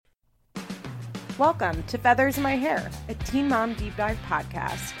Welcome to Feathers in My Hair, a Teen Mom Deep Dive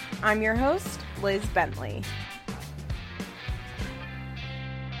podcast. I'm your host, Liz Bentley.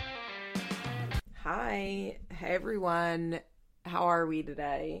 Hi. Hey, everyone. How are we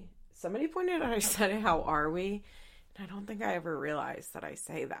today? Somebody pointed out I said, how are we? And I don't think I ever realized that I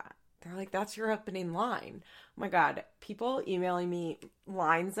say that. They're like, that's your opening line. Oh my God. People emailing me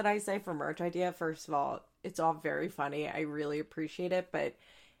lines that I say for merch idea. First of all, it's all very funny. I really appreciate it, but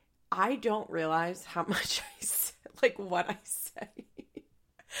I don't realize how much I say, like what I say.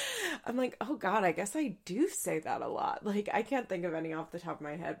 I'm like, oh God, I guess I do say that a lot. Like, I can't think of any off the top of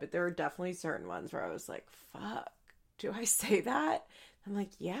my head, but there are definitely certain ones where I was like, fuck, do I say that? I'm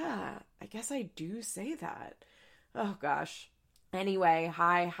like, yeah, I guess I do say that. Oh gosh. Anyway,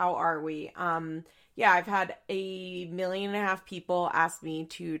 hi, how are we? Yeah, I've had 1.5 million people ask me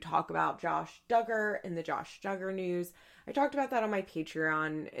to talk about Josh Duggar and the Josh Duggar news. I talked about that on my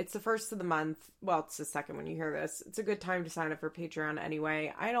Patreon. It's the first of the month. Well, it's the second when you hear this. It's a good time to sign up for Patreon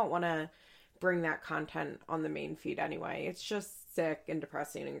anyway. I don't want to bring that content on the main feed anyway. It's just sick and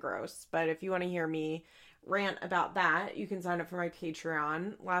depressing and gross. But if you want to hear me rant about that, you can sign up for my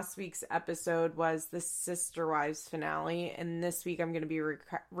Patreon. Last week's episode was the Sister Wives finale, and this week I'm going to be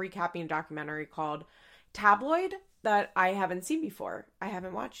recapping a documentary called Tabloid that I haven't seen before. I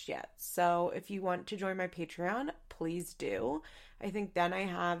haven't watched yet. So if you want to join my Patreon, please do. I think then I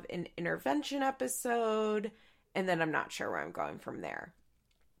have an intervention episode, and then I'm not sure where I'm going from there.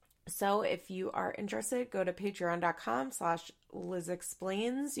 So if you are interested, go to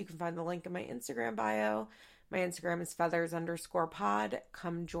patreon.com/LizExplains. You can find the link in my Instagram bio. My Instagram is feathers_pod.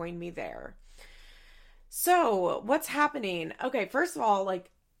 Come join me there. So what's happening? Okay, first of all, like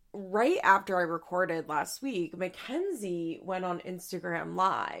right after I recorded last week, Mackenzie went on Instagram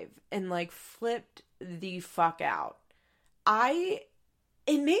Live and like flipped the fuck out. It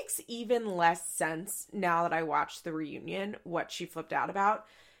makes even less sense now that I watched the reunion, what she flipped out about.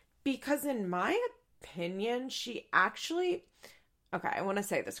 Because in my opinion, she actually, okay, I want to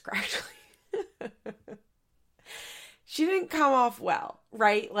say this correctly. She didn't come off well,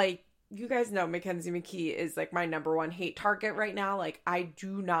 right? Like, you guys know Mackenzie McKee is like my number one hate target right now. Like, I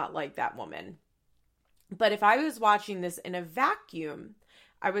do not like that woman. But if I was watching this in a vacuum,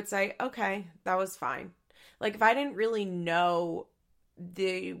 I would say, okay, that was fine. Like, if I didn't really know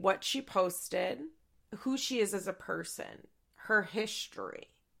what she posted, who she is as a person, her history,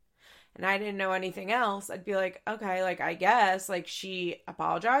 and I didn't know anything else, I'd be like, okay, like, I guess, like, she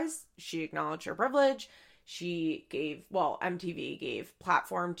apologized, she acknowledged her privilege, she gave, well, MTV gave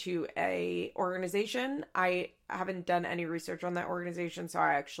platform to a organization. I haven't done any research on that organization, so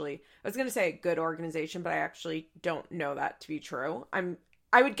I was going to say a good organization, but I actually don't know that to be true. I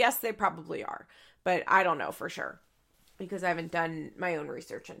would guess they probably are, but I don't know for sure, because I haven't done my own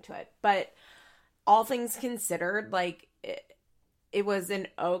research into it. But all things considered, like, it was an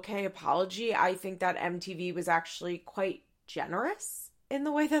okay apology. I think that MTV was actually quite generous in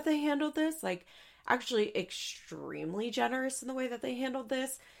the way that they handled this. Like, actually extremely generous in the way that they handled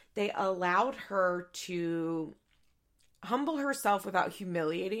this. They allowed her to humble herself without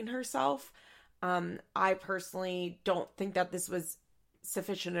humiliating herself. I personally don't think that this was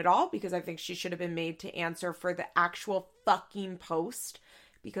sufficient at all, because I think she should have been made to answer for the actual fucking post.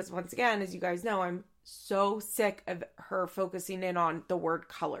 Because once again, as you guys know, I'm so sick of her focusing in on the word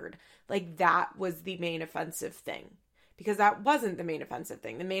colored. Like, that was the main offensive thing. Because that wasn't the main offensive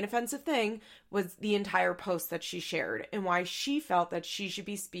thing. The main offensive thing was the entire post that she shared and why she felt that she should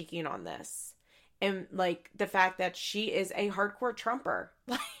be speaking on this. And like the fact that she is a hardcore Trumper.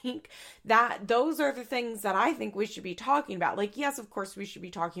 Like, that, those are the things that I think we should be talking about. Like, yes, of course we should be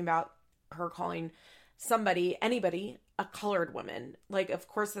talking about her calling anybody, a colored woman. Like, of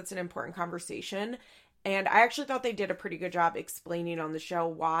course that's an important conversation. And I actually thought they did a pretty good job explaining on the show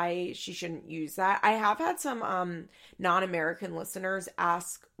why she shouldn't use that. I have had some non-American listeners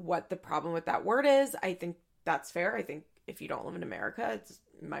ask what the problem with that word is. I think that's fair. I think if you don't live in America, it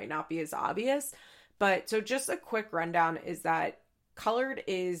might not be as obvious. But so just a quick rundown is that colored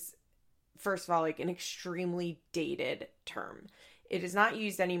is, first of all, like an extremely dated term. It is not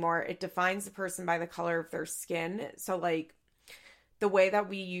used anymore. It defines the person by the color of their skin. So like the way that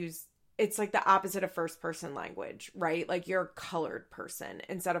we use, it's like the opposite of first person language, right? Like, you're a colored person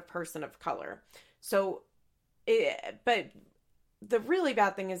instead of person of color. So, but the really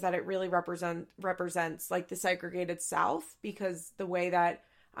bad thing is that it really represents like the segregated South, because the way that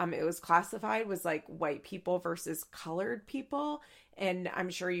it was classified was like white people versus colored people. And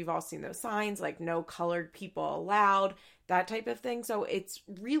I'm sure you've all seen those signs, like no colored people allowed, that type of thing. So it's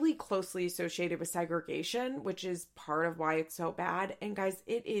really closely associated with segregation, which is part of why it's so bad. And guys,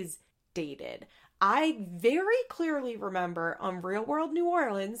 it is dated. I very clearly remember on Real World New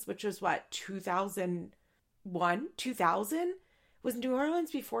Orleans, which was what, 2001, 2000? Was New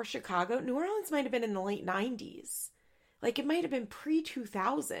Orleans before Chicago? New Orleans might have been in the late 90s. Like, it might have been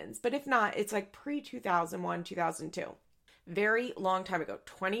pre-2000s, but if not, it's like pre-2001, 2002. Very long time ago,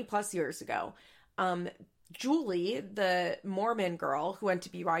 20 plus years ago. Julie, the Mormon girl who went to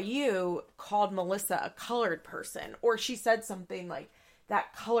BYU, called Melissa a colored person, or she said something like,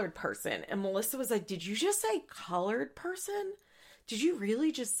 that colored person. And Melissa was like, did you just say colored person? Did you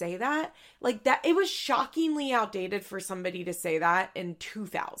really just say that? Like, that, it was shockingly outdated for somebody to say that in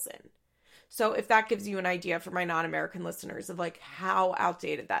 2000. So if that gives you an idea for my non-American listeners of like how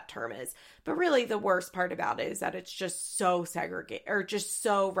outdated that term is. But really the worst part about it is that it's just so segregated, or just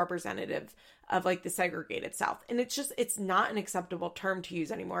so representative of like the segregated South. And it's not an acceptable term to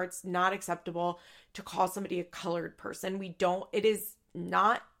use anymore. It's not acceptable to call somebody a colored person. It is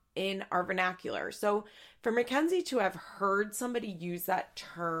not in our vernacular. So for Mackenzie to have heard somebody use that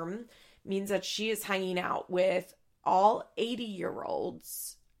term means that she is hanging out with all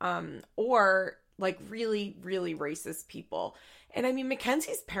 80-year-olds, or like really, really racist people. And I mean,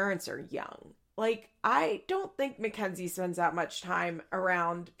 Mackenzie's parents are young. Like, I don't think Mackenzie spends that much time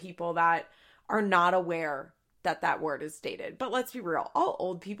around people that are not aware that that word is dated. But let's be real. All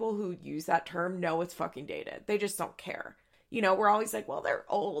old people who use that term know it's fucking dated. They just don't care. You know, we're always like, well, they're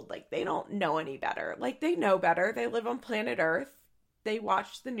old. Like, they don't know any better. Like, they know better. They live on planet Earth. They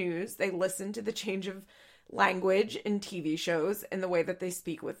watch the news. They listen to the change of language in TV shows and the way that they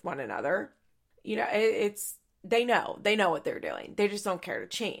speak with one another. You know, they know what they're doing. They just don't care to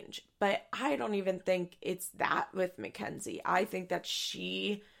change. But I don't even think it's that with Mackenzie. I think that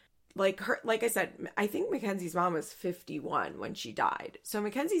she, like I said, I think Mackenzie's mom was 51 when she died. So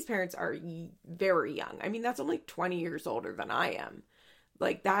Mackenzie's parents are very young. I mean, that's only 20 years older than I am.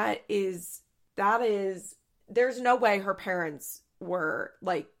 Like, that is, there's no way her parents were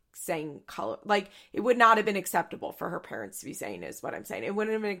like saying color. Like, it would not have been acceptable for her parents to be saying it, is what I'm saying. It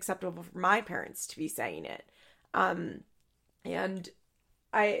wouldn't have been acceptable for my parents to be saying it.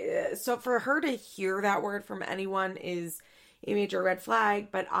 So for her to hear that word from anyone is a major red flag,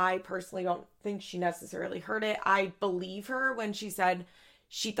 but I personally don't think she necessarily heard it. I believe her when she said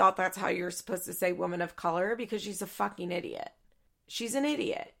she thought that's how you're supposed to say woman of color, because she's a fucking idiot. She's an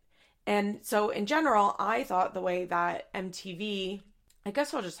idiot. And so in general, I thought the way that MTV, I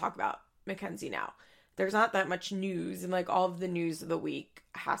guess I'll just talk about Mackenzie now. There's not that much news, and like all of the news of the week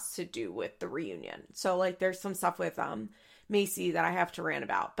has to do with the reunion. So like there's some stuff with Macy that I have to rant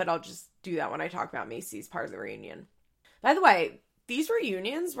about, but I'll just do that when I talk about Macy's part of the reunion. By the way, these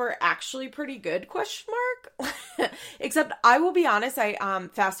reunions were actually pretty good, ? Except I will be honest, I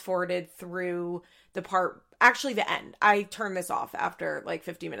fast forwarded through the part, actually the end. I turned this off after like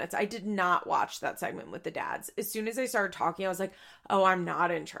 50 minutes. I did not watch that segment with the dads. As soon as they started talking, I was like, oh, I'm not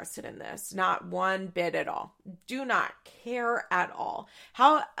interested in this. Not one bit at all. Do not care at all.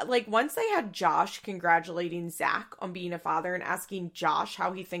 How, like, once they had Josh congratulating Zach on being a father and asking Josh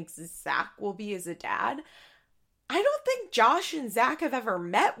how he thinks Zach will be as a dad, I don't think Josh and Zach have ever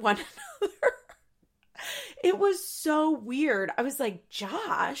met one another. It was so weird. I was like,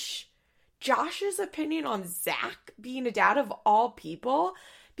 Josh's opinion on Zach being a dad of all people,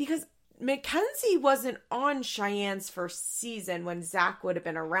 because Mackenzie wasn't on Cheyenne's first season when Zach would have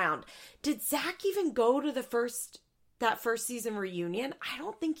been around. Did Zach even go to that first season reunion? I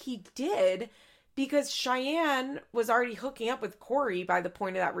don't think he did, because Cheyenne was already hooking up with Corey by the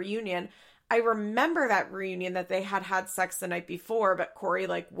point of that reunion. I remember that reunion that they had sex the night before, but Corey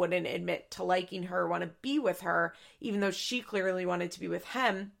like wouldn't admit to liking her, want to be with her, even though she clearly wanted to be with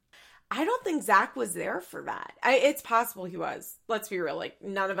him. I don't think Zach was there for that. It's possible he was. Let's be real. Like,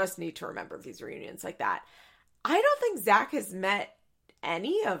 none of us need to remember these reunions like that. I don't think Zach has met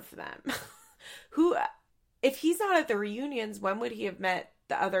any of them. Who, if he's not at the reunions, when would he have met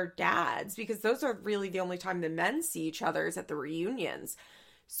the other dads? Because those are really the only time the men see each other is at the reunions.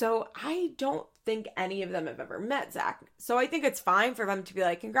 So I don't think any of them have ever met Zach. So I think it's fine for them to be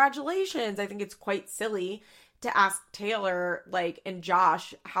like, congratulations. I think it's quite silly to ask Taylor, like, and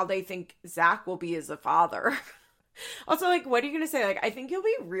Josh how they think Zach will be as a father. Also, like, what are you going to say? Like, I think he'll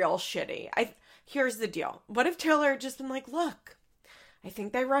be real shitty. Here's the deal. What if Taylor had just been like, look, I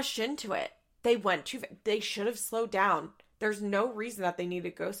think they rushed into it. They should have slowed down. There's no reason that they need to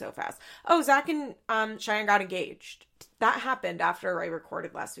go so fast. Oh, Zach and Cheyenne got engaged. That happened after I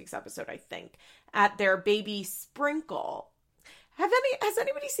recorded last week's episode, I think, at their baby sprinkle. Has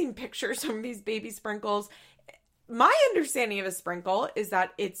anybody seen pictures of these baby sprinkles? My understanding of a sprinkle is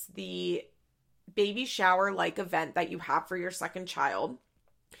that it's the baby shower-like event that you have for your second child.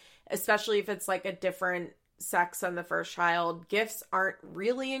 especially if it's like a different sex than the first child. Gifts aren't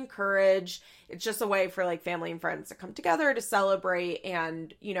really encouraged. It's just a way for like family and friends to come together to celebrate.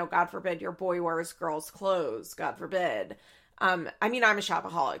 And, you know, God forbid your boy wears girls' clothes. God forbid. I mean, I'm a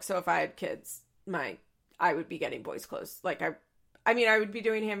shopaholic, so if I had kids, I would be getting boys' clothes. Like I mean, I would be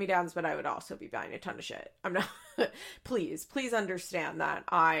doing hand-me-downs, but I would also be buying a ton of shit. I'm not, please understand that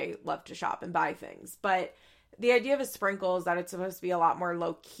I love to shop and buy things. But the idea of a sprinkle is that it's supposed to be a lot more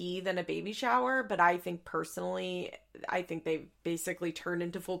low-key than a baby shower. But I think personally, I think they basically turned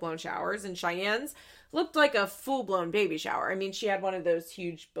into full-blown showers. And Cheyenne's looked like a full-blown baby shower. I mean, she had one of those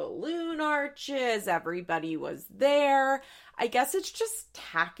huge balloon arches. Everybody was there. I guess it's just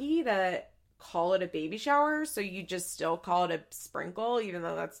tacky to call it a baby shower, so you just still call it a sprinkle, even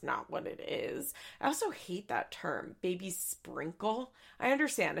though that's not what it is. I also hate that term, baby sprinkle. I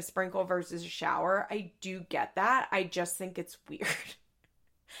understand a sprinkle versus a shower. I do get that. I just think it's weird.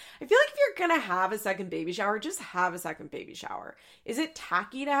 I feel like if you're gonna have a second baby shower, just have a second baby shower. Is it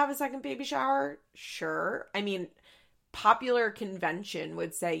tacky to have a second baby shower? Sure. I mean, popular convention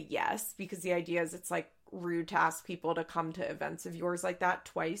would say yes, because the idea is it's like rude to ask people to come to events of yours like that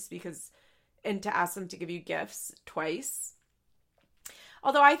twice, and to ask them to give you gifts twice.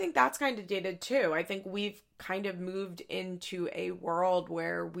 Although I think that's kind of dated too. I think we've kind of moved into a world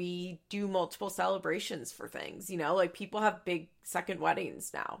where we do multiple celebrations for things, you know, like people have big second weddings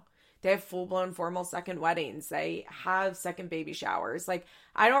now. They have full-blown formal second weddings. They have second baby showers. Like,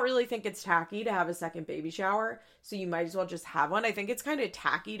 I don't really think it's tacky to have a second baby shower, so you might as well just have one. I think it's kind of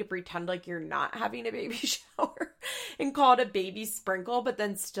tacky to pretend like you're not having a baby shower and call it a baby sprinkle, but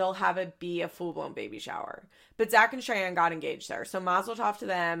then still have it be a full-blown baby shower. But Zach and Cheyenne got engaged there, so mazel tov to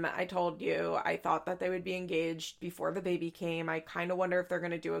them. I told you, I thought that they would be engaged before the baby came. I kind of wonder if they're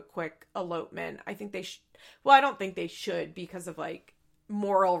going to do a quick elopement. I think they should. Well, I don't think they should because of, like,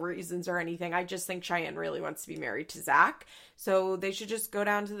 moral reasons or anything. I just think Cheyenne really wants to be married to Zach, so they should just go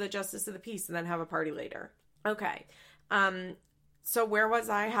down to the Justice of the Peace and then have a party later. Okay. So where was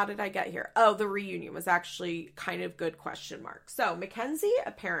I? How did I get here? Oh, the reunion was actually kind of good, question mark. So Mackenzie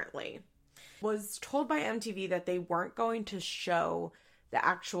apparently was told by MTV that they weren't going to show the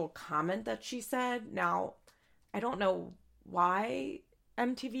actual comment that she said. Now, I don't know why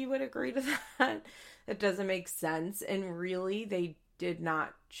MTV would agree to that. It doesn't make sense. And really, they did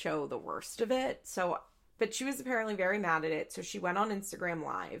not show the worst of it. So, but she was apparently very mad at it. So she went on Instagram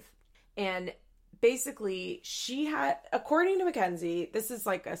Live, and basically she had, according to Mackenzie, this is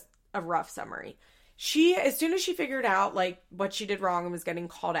like a rough summary. She, as soon as she figured out like what she did wrong and was getting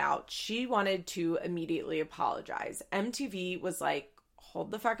called out, she wanted to immediately apologize. MTV was like, hold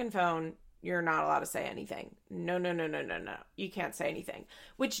the fucking phone. You're not allowed to say anything. No. You can't say anything.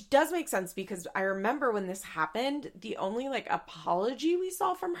 Which does make sense, because I remember when this happened, the only like apology we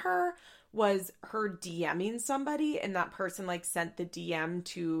saw from her was her DMing somebody, and that person like sent the DM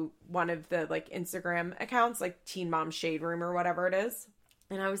to one of the like Instagram accounts, like Teen Mom Shade Room or whatever it is.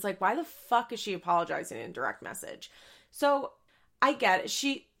 And I was like, why the fuck is she apologizing in direct message? So I get it.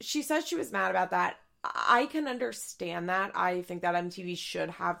 She said she was mad about that. I can understand that. I think that MTV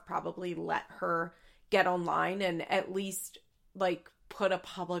should have probably let her get online and at least like put a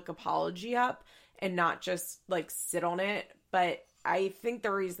public apology up and not just like sit on it. But I think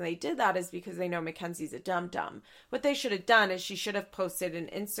the reason they did that is because they know Mackenzie's a dum-dum. What they should have done is she should have posted an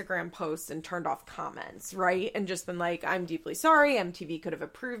Instagram post and turned off comments, right? And just been like, I'm deeply sorry. MTV could have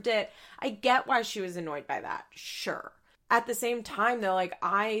approved it. I get why she was annoyed by that. Sure. At the same time, though, like,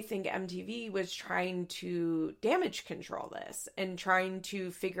 I think MTV was trying to damage control this and trying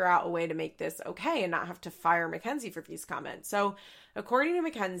to figure out a way to make this okay and not have to fire Mackenzie for these comments. So, according to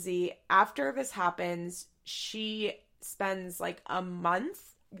Mackenzie, after this happens, she spends like a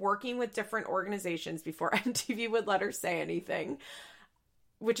month working with different organizations before MTV would let her say anything.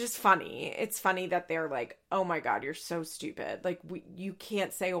 Which is funny. It's funny that they're like, oh my God, you're so stupid. Like, you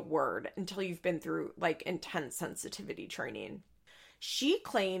can't say a word until you've been through, like, intense sensitivity training. She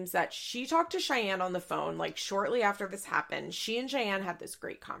claims that she talked to Cheyenne on the phone, like, shortly after this happened. She and Cheyenne had this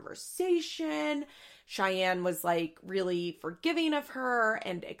great conversation. Cheyenne was, like, really forgiving of her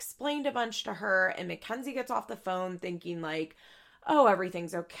and explained a bunch to her. And Mackenzie gets off the phone thinking, like, oh,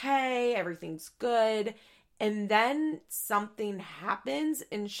 everything's okay. Everything's good. And then something happens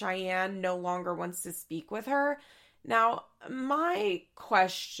and Cheyenne no longer wants to speak with her. Now, my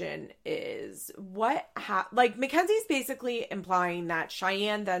question is, like, Mackenzie's basically implying that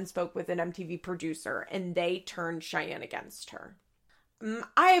Cheyenne then spoke with an MTV producer and they turned Cheyenne against her.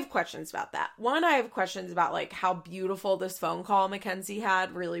 I have questions about that. One, I have questions about like how beautiful this phone call Mackenzie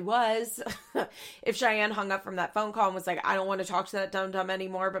had really was. If Cheyenne hung up from that phone call and was like, I don't want to talk to that dum-dum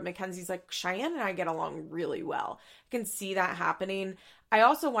anymore, but Mackenzie's like, Cheyenne and I get along really well. I can see that happening. I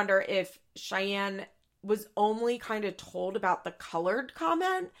also wonder if Cheyenne was only kind of told about the colored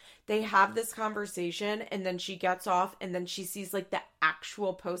comment. They have this conversation and then she gets off and then she sees like the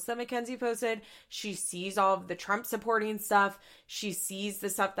actual post that Mackenzie posted. She sees all of the Trump supporting stuff. She sees the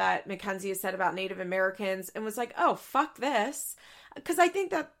stuff that Mackenzie has said about Native Americans and was like, oh, fuck this. Because I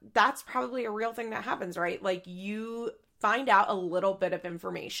think that that's probably a real thing that happens, right? Like you find out a little bit of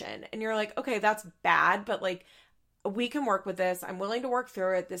information and you're like, okay, that's bad, but like, we can work with this. I'm willing to work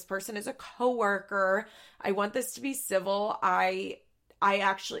through it. This person is a coworker. I want this to be civil. I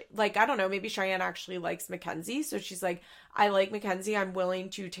actually, like, I don't know, maybe Cheyenne actually likes Mackenzie. So she's like, I like Mackenzie. I'm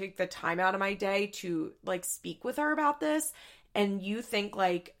willing to take the time out of my day to, like, speak with her about this. And you think,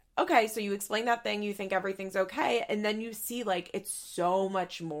 like, okay, so you explain that thing. You think everything's okay. And then you see, like, it's so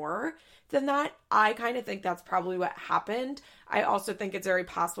much more than that. I kind of think that's probably what happened. I also think it's very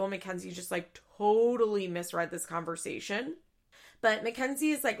possible Mackenzie just, like, totally misread this conversation. But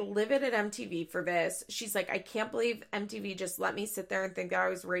Mackenzie is like livid at MTV for this. She's like, I can't believe MTV just let me sit there and think that I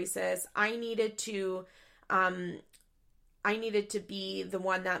was racist. I needed to be the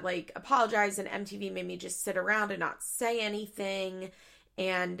one that like apologized, and MTV made me just sit around and not say anything.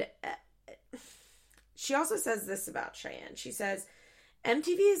 And she also says this about Cheyenne. She says,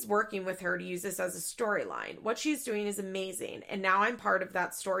 MTV is working with her to use this as a storyline. What she's doing is amazing, and now I'm part of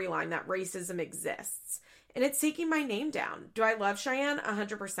that storyline that racism exists. And it's taking my name down. Do I love Cheyenne?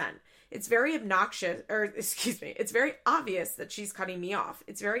 100%. It's very it's very obvious that she's cutting me off.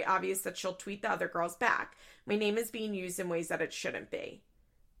 It's very obvious that she'll tweet the other girls back. My name is being used in ways that it shouldn't be.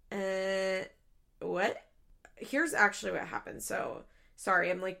 What? Here's actually what happened. So, sorry,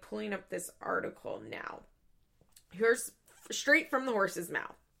 I'm like pulling up this article now. Here's straight from the horse's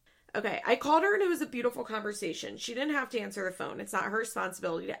mouth. Okay, I called her and it was a beautiful conversation. She didn't have to answer the phone. It's not her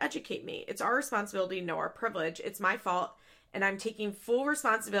responsibility to educate me. It's our responsibility to know our privilege. It's my fault, and I'm taking full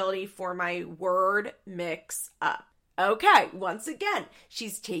responsibility for my word mix up. Okay, once again,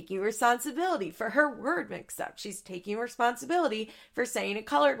 she's taking responsibility for her word mix up. She's taking responsibility for saying a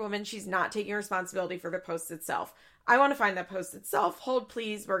colored woman. She's not taking responsibility for the post itself. I want to find that post itself. Hold,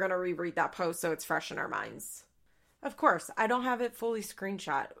 please. We're going to reread that post so it's fresh in our minds. Of course, I don't have it fully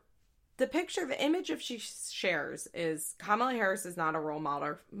screenshot. The image of she shares is Kamala Harris is not a role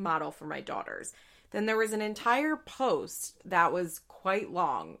model for my daughters. Then there was an entire post that was quite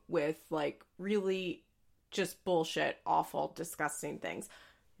long with like really just bullshit, awful, disgusting things.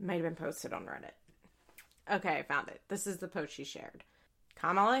 Might have been posted on Reddit. Okay, I found it. This is the post she shared.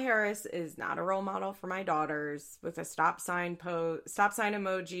 Kamala Harris is not a role model for my daughters, with a stop sign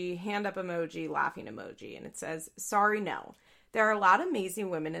emoji, hand up emoji, laughing emoji. And it says, sorry, no. There are a lot of amazing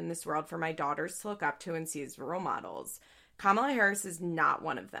women in this world for my daughters to look up to and see as role models. Kamala Harris is not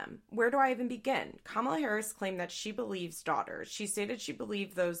one of them. Where do I even begin? Kamala Harris claimed that she believes daughters. She stated she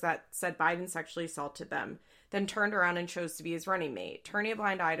believed those that said Biden sexually assaulted them, then turned around and chose to be his running mate. Turning a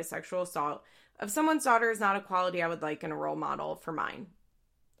blind eye to sexual assault of someone's daughter is not a quality I would like in a role model for mine.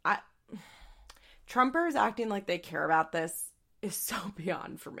 Trumpers acting like they care about this is so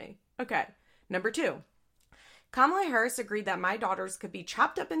beyond for me. Okay, number 2. Kamala Harris agreed that my daughters could be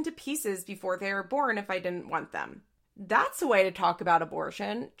chopped up into pieces before they were born if I didn't want them. That's a way to talk about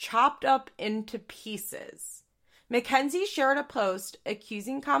abortion. Chopped up into pieces. Mackenzie shared a post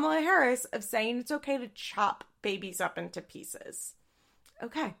accusing Kamala Harris of saying it's okay to chop babies up into pieces.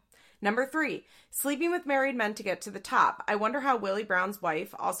 Okay. Number 3, sleeping with married men to get to the top. I wonder how Willie Brown's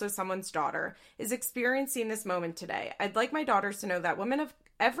wife, also someone's daughter, is experiencing this moment today. I'd like my daughters to know that women of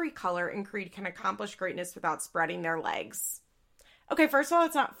every color and creed can accomplish greatness without spreading their legs. Okay, first of all,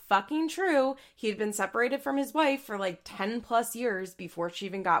 it's not fucking true. He had been separated from his wife for like 10 plus years before she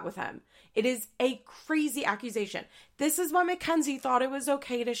even got with him. It is a crazy accusation. This is what Mackenzie thought it was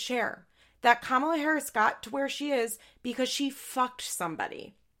okay to share. That Kamala Harris got to where she is because she fucked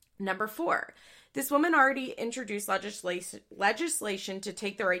somebody. Number 4, this woman already introduced legislation to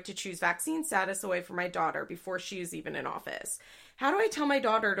take the right to choose vaccine status away from my daughter before she was even in office. How do I tell my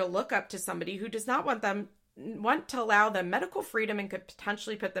daughter to look up to somebody who does not want to allow them medical freedom and could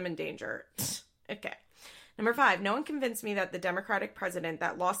potentially put them in danger? Okay. Number 5, no one convinced me that the Democratic president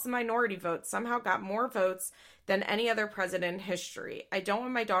that lost the minority vote somehow got more votes than any other president in history. I don't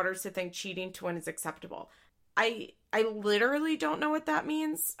want my daughters to think cheating to win is acceptable. I literally don't know what that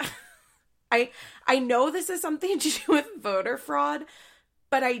means. I know this is something to do with voter fraud,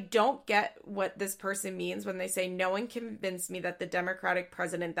 But I don't get what this person means when they say no one convinced me that the Democratic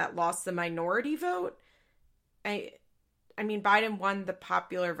president that lost the minority vote. I mean, Biden won the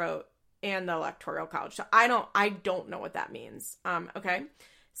popular vote and the electoral college. So I don't know what that means. Okay.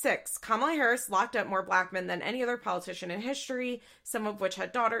 6, Kamala Harris locked up more black men than any other politician in history, some of which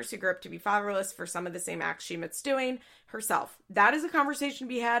had daughters who grew up to be fatherless for some of the same acts she admits doing herself. That is a conversation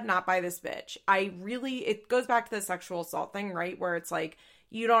to be had, not by this bitch. It goes back to the sexual assault thing, right? Where it's like,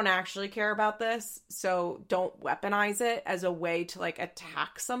 you don't actually care about this, so don't weaponize it as a way to like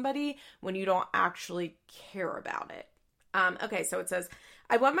attack somebody when you don't actually care about it. Okay, so it says,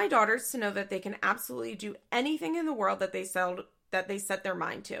 I want my daughters to know that they can absolutely do anything in the world that they set their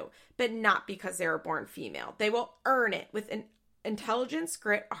mind to, but not because they are born female. They will earn it with an intelligence,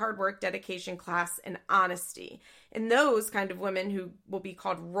 grit, hard work, dedication, class, and honesty. And those kind of women who will be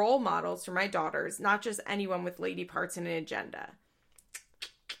called role models for my daughters, not just anyone with lady parts and an agenda.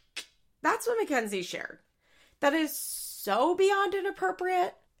 That's what Mackenzie shared. That is so beyond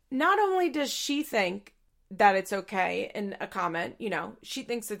inappropriate. Not only does she think that it's okay in a comment, she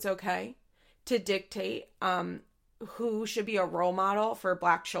thinks it's okay to dictate who should be a role model for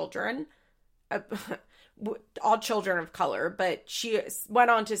black children, all children of color. But she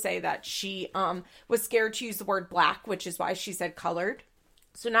went on to say that she was scared to use the word black, which is why she said colored.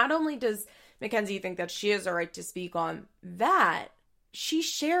 So not only does Mackenzie think that she has a right to speak on that, she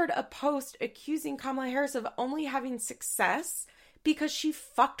shared a post accusing Kamala Harris of only having success because she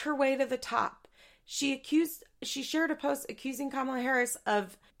fucked her way to the top. She shared a post accusing Kamala Harris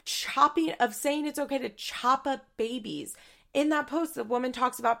of saying it's okay to chop up babies. In that post, the woman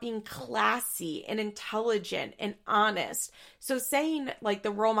talks about being classy and intelligent and honest. So saying like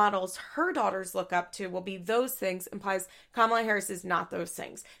the role models her daughters look up to will be those things implies Kamala Harris is not those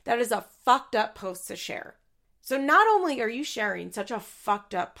things. That is a fucked up post to share. So not only are you sharing such a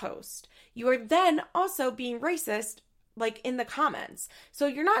fucked up post, you are then also being racist, like in the comments. So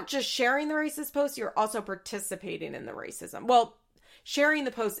you're not just sharing the racist post, you're also participating in the racism. Well, sharing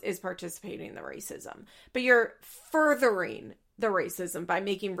the post is participating in the racism, but you're furthering the racism by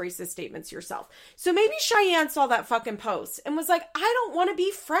making racist statements yourself. So maybe Cheyenne saw that fucking post and was like, I don't want to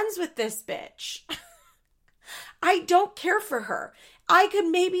be friends with this bitch. I don't care for her. I could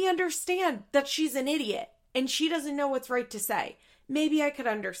maybe understand that she's an idiot and she doesn't know what's right to say. Maybe I could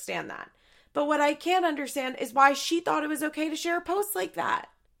understand that. But what I can't understand is why she thought it was okay to share a post like that.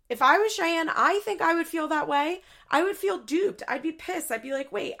 If I was Cheyenne, I think I would feel that way. I would feel duped. I'd be pissed. I'd be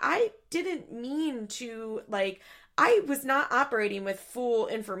like, wait, I didn't mean to, I was not operating with full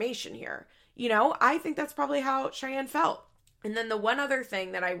information here. I think that's probably how Cheyenne felt. And then the one other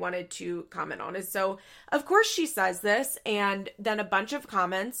thing that I wanted to comment on is, so of course she says this, and then a bunch of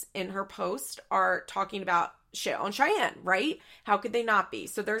comments in her post are talking about shit on Cheyenne, right? How could they not be?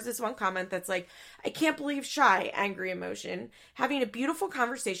 So there's this one comment that's like, I can't believe Shy, angry emotion, having a beautiful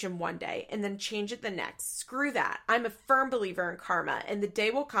conversation one day and then change it the next. Screw that. I'm a firm believer in karma, and the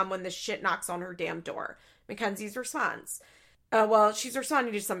day will come when the shit knocks on her damn door. Mackenzie's response. Well, she's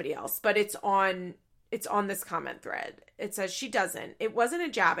responding to somebody else, but it's on this comment thread. It says, she doesn't. It wasn't a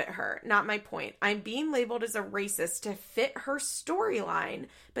jab at her. Not my point. I'm being labeled as a racist to fit her storyline,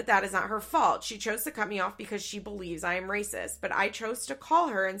 but that is not her fault. She chose to cut me off because she believes I am racist, but I chose to call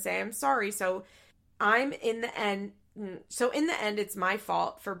her and say I'm sorry. So in the end, it's my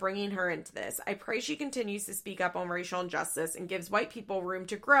fault for bringing her into this. I pray she continues to speak up on racial injustice and gives white people room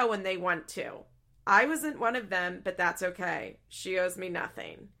to grow when they want to. I wasn't one of them, but that's okay. She owes me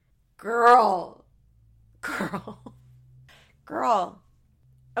nothing. Girl.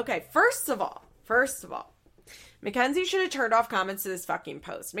 Okay, first of all, Mackenzie should have turned off comments to this fucking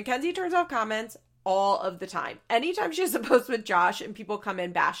post. Mackenzie turns off comments all of the time. Anytime she has a post with Josh and people come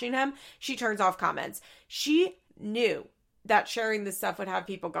in bashing him, she turns off comments. She knew that sharing this stuff would have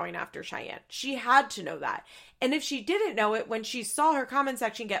people going after Cheyenne. She had to know that. And if she didn't know it, when she saw her comment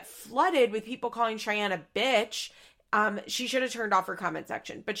section get flooded with people calling Cheyenne a bitch, she should have turned off her comment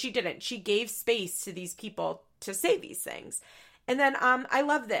section, but she didn't. She gave space to these people to say these things. And then I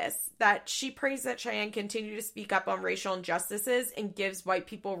love this, that she prays that Cheyenne continue to speak up on racial injustices and gives white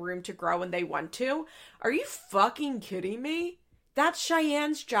people room to grow when they want to. Are you fucking kidding me? That's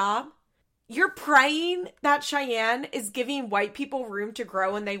Cheyenne's job? You're praying that Cheyenne is giving white people room to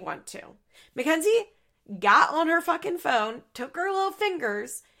grow when they want to. Mackenzie got on her fucking phone, took her little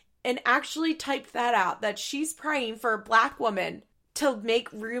fingers, and actually typed that out, that she's praying for a black woman to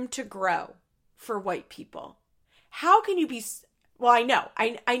make room to grow for white people. How can you be... Well,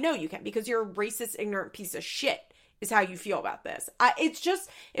 I know you can, because you're a racist, ignorant piece of shit is how you feel about this.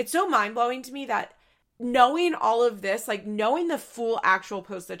 It's so mind-blowing to me that knowing all of this, like knowing the full actual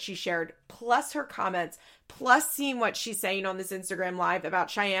post that she shared, plus her comments, plus seeing what she's saying on this Instagram live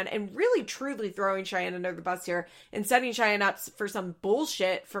about Cheyenne and really truly throwing Cheyenne under the bus here and setting Cheyenne up for some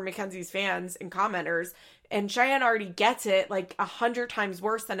bullshit for Mackenzie's fans and commenters. And Cheyenne already gets it like 100 times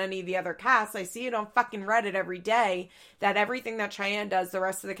worse than any of the other casts. I see it on fucking Reddit every day that everything that Cheyenne does, the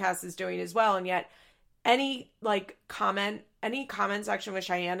rest of the cast is doing as well. And yet any comment section with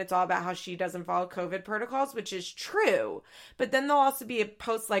Cheyenne, it's all about how she doesn't follow COVID protocols, which is true. But then there'll also be a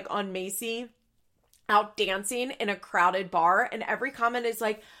post like on Macy out dancing in a crowded bar, and every comment is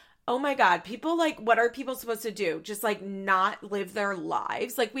like, oh my God, people like, what are people supposed to do? Just like not live their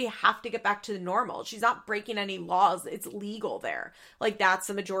lives? Like we have to get back to the normal. She's not breaking any laws. It's legal there. Like that's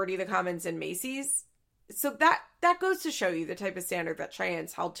the majority of the comments in Macy's. So that goes to show you the type of standard that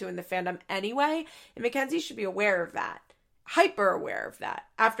Cheyenne's held to in the fandom anyway. And Mackenzie should be aware of that. Hyper aware of that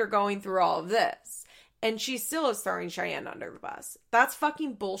after going through all of this. And she still is throwing Cheyenne under the bus. That's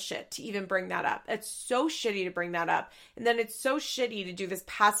fucking bullshit to even bring that up. It's so shitty to bring that up. And then it's so shitty to do this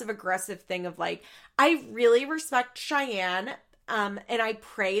passive aggressive thing of like, I really respect Cheyenne. And I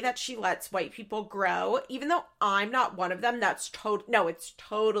pray that she lets white people grow, even though I'm not one of them. It's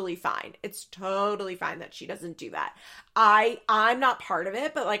totally fine. It's totally fine that she doesn't do that. I'm not part of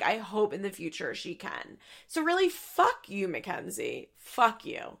it, but like, I hope in the future she can. So really, fuck you, Mackenzie. Fuck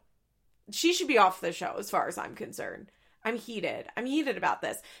you. She should be off the show as far as I'm concerned. I'm heated about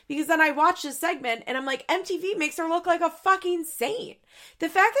this because then I watch this segment and I'm like, MTV makes her look like a fucking saint. The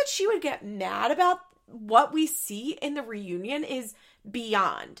fact that she would get mad about what we see in the reunion is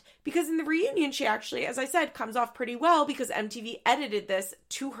beyond, because in the reunion she actually, as I said, comes off pretty well because MTV edited this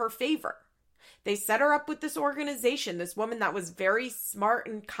to her favor. They set her up with this organization, this woman that was very smart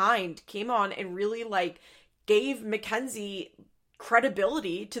and kind, came on and really like gave Mackenzie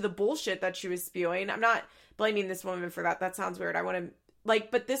credibility to the bullshit that she was spewing. I'm not blaming this woman for that. That sounds weird. I want to like,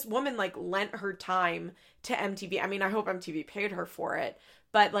 but this woman like lent her time to MTV. I mean, I hope MTV paid her for it,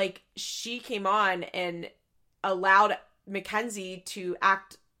 but like she came on and allowed Mackenzie to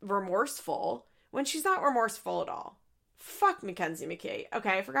act remorseful when she's not remorseful at all. Fuck Mackenzie McKee.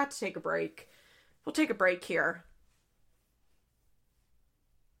 Okay, I forgot to take a break. We'll take a break here.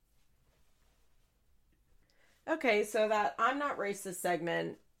 Okay, so that I'm not racist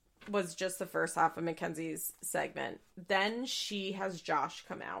segment was just the first half of Mackenzie's segment. Then she has Josh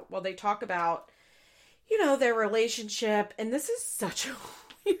come out. Well, they talk about, their relationship, and this is such a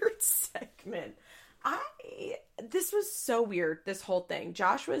weird segment. This was so weird, this whole thing.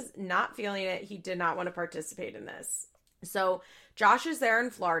 Josh was not feeling it. He did not want to participate in this. So Josh is there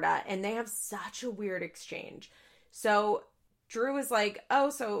in Florida, and they have such a weird exchange. So Drew is like, oh,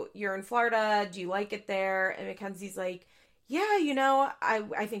 so you're in Florida. Do you like it there? And Mackenzie's like, yeah,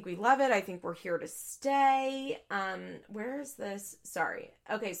 I think we love it. I think we're here to stay. Where is this? Sorry.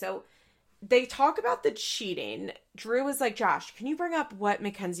 Okay, so they talk about the cheating. Drew is like, Josh, can you bring up what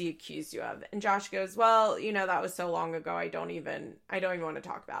Mackenzie accused you of? And Josh goes, well, that was so long ago. I don't even want to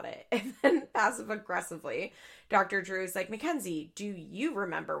talk about it. And then passive aggressively, Dr. Drew is like, Mackenzie, do you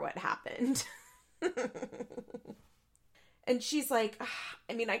remember what happened? And she's like,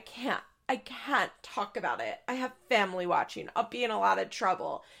 I can't talk about it. I have family watching. I'll be in a lot of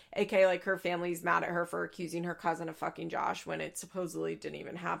trouble. AK, like, her family's mad at her for accusing her cousin of fucking Josh when it supposedly didn't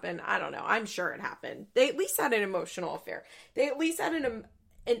even happen. I don't know. I'm sure it happened. They at least had an emotional affair. They at least had an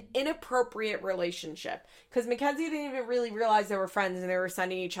inappropriate relationship. Because Mackenzie didn't even really realize they were friends and they were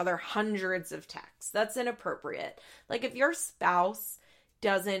sending each other hundreds of texts. That's inappropriate. Like, if your spouse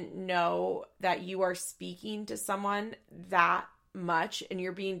doesn't know that you are speaking to someone that much and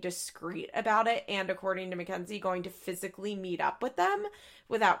you're being discreet about it, and according to Mackenzie, going to physically meet up with them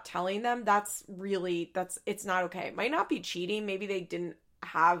without telling them, it's not okay. It might not be cheating. Maybe they didn't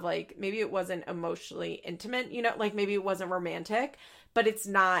have maybe it wasn't emotionally intimate, maybe it wasn't romantic, but it's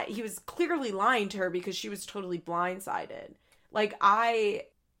not. He was clearly lying to her because she was totally blindsided.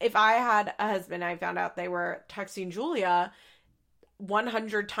 If I had a husband, I found out they were texting Julia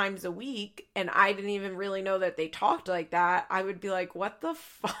 100 times a week and I didn't even really know that they talked like that, I would be like, what the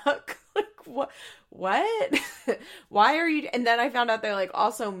fuck? What why are you? And then I found out they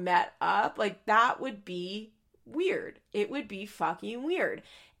also met up. That would be weird. It would be fucking weird.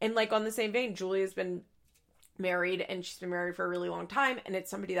 And on the same vein, Julia's been married and she's been married for a really long time, and it's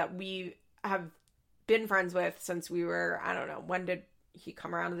somebody that we have been friends with since we were, I don't know, when did he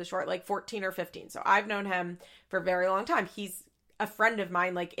come around to the shore? 14 or 15. So I've known him for a very long time. He's a friend of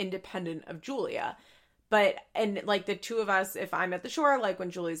mine, independent of Julia. But, and the two of us, if I'm at the shore,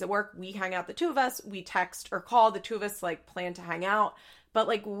 when Julia's at work, we hang out, the two of us, we text or call, the two of us plan to hang out. But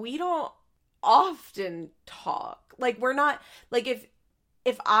we don't, often talk. Like, we're not, like,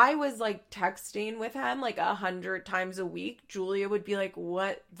 if I was like texting with him like 100 times a week, Julia would be like,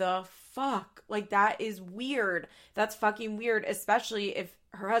 what the fuck? Like, that is weird. That's fucking weird, especially if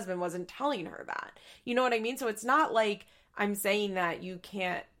her husband wasn't telling her that. You know what I mean? So it's not like I'm saying that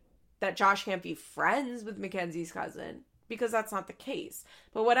that Josh can't be friends with Mackenzie's cousin, because that's not the case.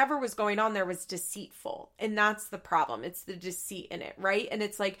 But whatever was going on there was deceitful. And that's the problem. It's the deceit in it, right? And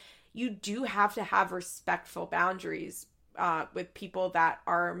it's like, you do have to have respectful boundaries with people that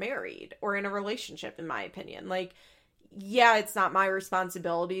are married or in a relationship, in my opinion. Like, yeah, it's not my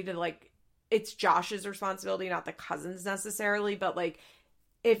responsibility to, like, it's Josh's responsibility, not the cousin's necessarily, but like,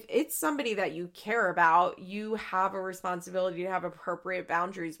 if it's somebody that you care about, you have a responsibility to have appropriate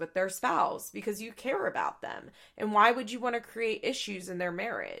boundaries with their spouse because you care about them. And why would you want to create issues in their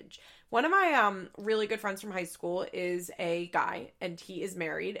marriage? One of my really good friends from high school is a guy, and he is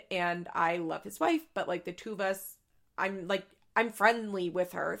married, and I love his wife, but like the two of us, I'm friendly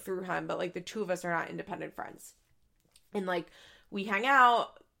with her through him, but like the two of us are not independent friends. And like, we hang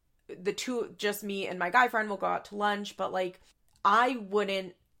out, just me and my guy friend will go out to lunch, but like,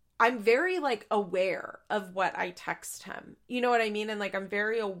 I'm very like aware of what I text him. You know what I mean? And like, I'm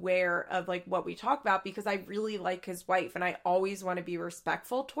very aware of like what we talk about because I really like his wife and I always want to be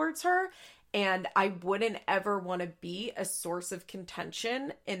respectful towards her. And I wouldn't ever want to be a source of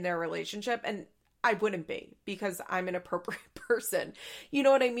contention in their relationship. And I wouldn't be, because I'm an appropriate person. You know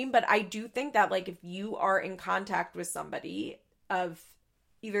what I mean? But I do think that like, if you are in contact with somebody of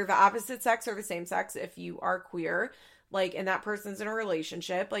either the opposite sex or the same sex, if you are queer, like, and that person's in a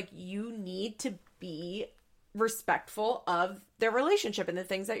relationship, like, you need to be respectful of their relationship and the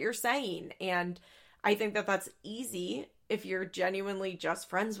things that you're saying. And I think that that's easy if you're genuinely just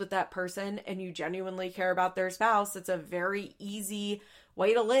friends with that person and you genuinely care about their spouse. It's a very easy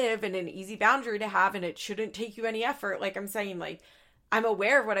way to live and an easy boundary to have, and it shouldn't take you any effort. Like I'm saying, like, I'm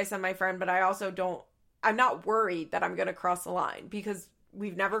aware of what I send my friend, but I also I'm not worried that I'm going to cross the line, because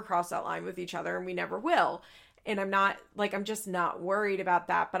we've never crossed that line with each other and we never will. And I'm just not worried about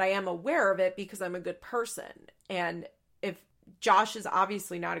that, but I am aware of it because I'm a good person. And if Josh is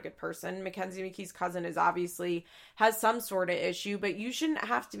obviously not a good person, Mackenzie McKee's cousin has some sort of issue, but you shouldn't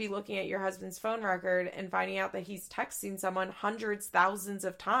have to be looking at your husband's phone record and finding out that he's texting someone hundreds, thousands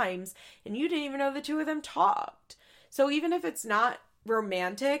of times, and you didn't even know the two of them talked. So even if it's not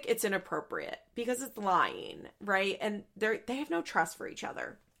romantic, it's inappropriate because it's lying, right? And they have no trust for each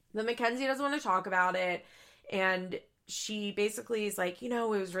other. But Mackenzie doesn't want to talk about it. And she basically is like, it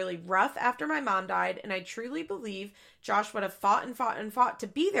was really rough after my mom died. And I truly believe Josh would have fought and fought and fought to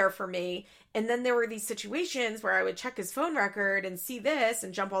be there for me. And then there were these situations where I would check his phone record and see this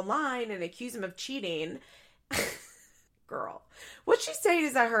and jump online and accuse him of cheating. Girl. What she's saying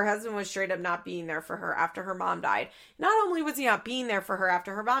is that her husband was straight up not being there for her after her mom died. Not only was he not being there for her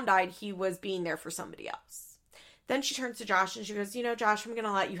after her mom died, he was being there for somebody else. Then she turns to Josh and she goes, Josh, I'm going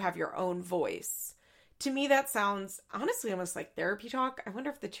to let you have your own voice. To me, that sounds honestly almost like therapy talk. I wonder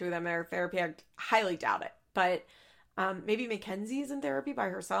if the two of them are in therapy. I highly doubt it. But maybe Mackenzie's in therapy by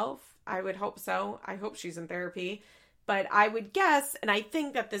herself. I would hope so. I hope she's in therapy. But I would guess, and I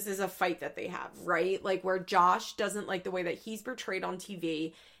think that this is a fight that they have, right? Like, where Josh doesn't like the way that he's portrayed on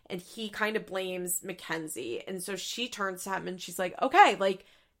TV, and he kind of blames Mackenzie. And so she turns to him and she's like, okay, like,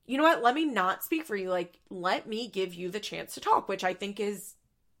 you know what? Let me not speak for you. Like, let me give you the chance to talk, which I think is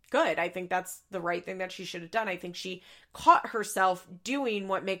good. I think that's the right thing that she should have done. I think she caught herself doing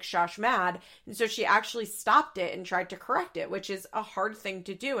what makes Josh mad. And so she actually stopped it and tried to correct it, which is a hard thing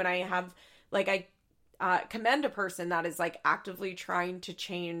to do. And I commend a person that is like actively trying to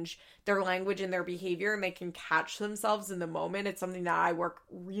change their language and their behavior, and they can catch themselves in the moment. It's something that I work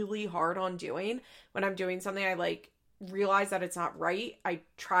really hard on doing. When I'm doing something, I like realize that it's not right. I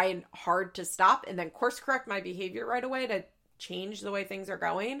try hard to stop and then course correct my behavior right away to change the way things are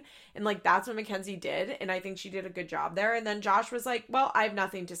going. And like, that's what Mackenzie did. And I think she did a good job there. And then Josh was like, well, I have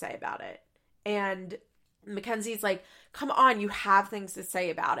nothing to say about it. And Mackenzie's like, come on, you have things to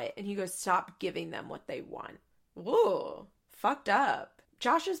say about it. And he goes, stop giving them what they want. Whoa, fucked up.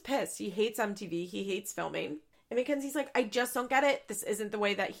 Josh is pissed. He hates MTV. He hates filming. And Mackenzie's like, I just don't get it. This isn't the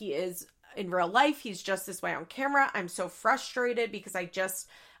way that he is in real life. He's just this way on camera. I'm so frustrated because I just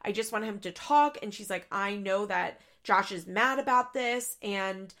want him to talk. And she's like, I know that Josh is mad about this.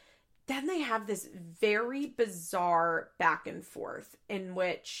 And then they have this very bizarre back and forth in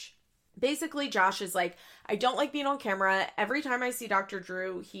which basically Josh is like, I don't like being on camera. Every time I see Dr.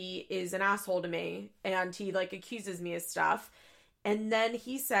 Drew, he is an asshole to me and he like accuses me of stuff. And then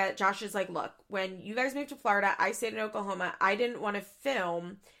Josh is like, look, when you guys moved to Florida, I stayed in Oklahoma. I didn't want to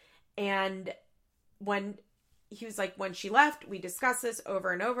film. And when he was like, when she left, we discussed this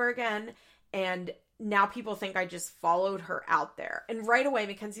over and over again. And now people think I just followed her out there. And right away,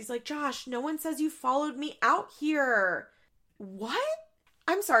 Mackenzie's like, Josh, no one says you followed me out here. What?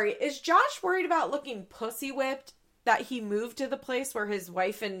 I'm sorry. Is Josh worried about looking pussy whipped that he moved to the place where his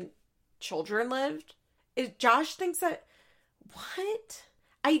wife and children lived? Is Josh thinks that, what?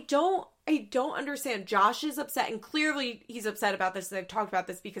 I don't understand. Josh is upset, and clearly he's upset about this, and I've talked about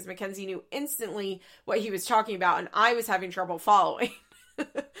this because Mackenzie knew instantly what he was talking about, and I was having trouble following.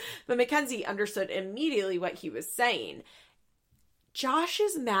 But Mackenzie understood immediately what he was saying. Josh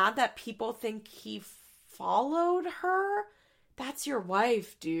is mad that people think he followed her. That's your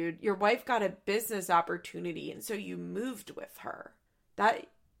wife, dude. Your wife got a business opportunity, and so you moved with her. That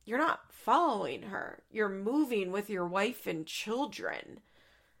you're not following her. You're moving with your wife and children.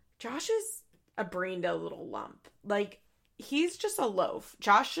 Josh is a brained a little lump. Like, he's just a loaf.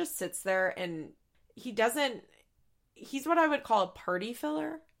 Josh just sits there and he's what I would call a party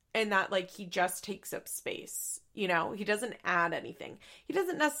filler, and that, like, he just takes up space. You know, he doesn't add anything. He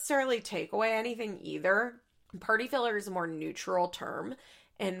doesn't necessarily take away anything either. Party filler is a more neutral term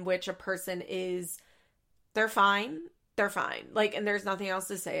in which a person is, they're fine. Like, and there's nothing else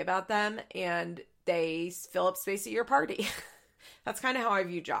to say about them, and they fill up space at your party. That's kind of how I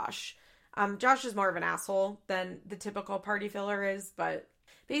view Josh. Josh is more of an asshole than the typical party filler is, but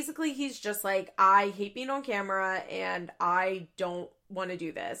basically he's just like, I hate being on camera and I don't want to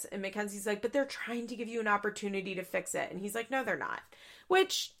do this. And Mackenzie's like, but they're trying to give you an opportunity to fix it. And he's like, no, they're not.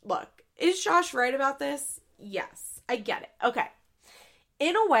 Which, look, is Josh right about this? Yes, I get it. Okay.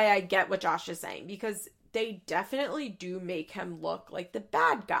 In a way, I get what Josh is saying, because they definitely do make him look like the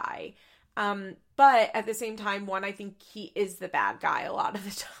bad guy. But at the same time, I think he is the bad guy a lot of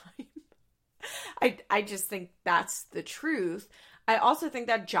the time. I just think that's the truth. I also think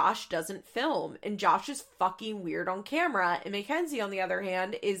that Josh doesn't film, and Josh is fucking weird on camera. And Mackenzie, on the other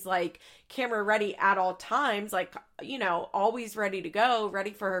hand, is like camera ready at all times, like, you know, always ready to go,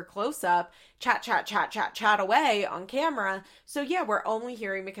 ready for her close up, chat away on camera. So yeah, we're only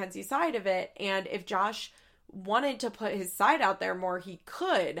hearing Mackenzie's side of it. And if Josh wanted to put his side out there more, he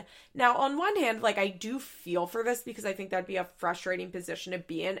could. Now, on one hand, like, I do feel for this, because I think that'd be a frustrating position to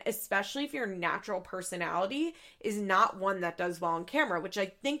be in, especially if your natural personality is not one that does well on camera, which I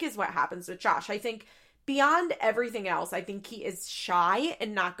think is what happens with Josh. I think beyond everything else, I think he is shy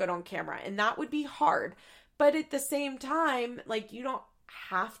and not good on camera, and that would be hard. But at the same time, like, you don't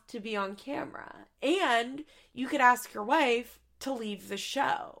have to be on camera, and you could ask your wife to leave the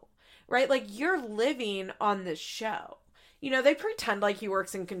show. Right? Like, you're living on this show. You know, they pretend like he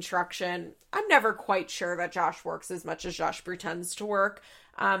works in construction. I'm never quite sure that Josh works as much as Josh pretends to work.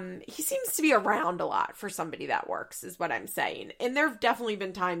 He seems to be around a lot for somebody that works, is what I'm saying. And there have definitely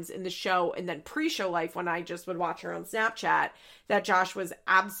been times in the show and then pre-show life, when I just would watch her on Snapchat, that Josh was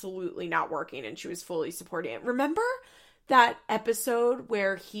absolutely not working and she was fully supporting it. Remember that episode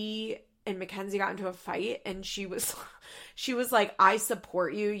where he and Mackenzie got into a fight, and she was like, I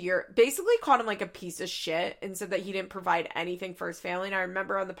support you. You're basically called him like a piece of shit, and said that he didn't provide anything for his family. And I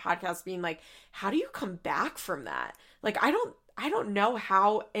remember on the podcast being like, how do you come back from that? Like, I don't know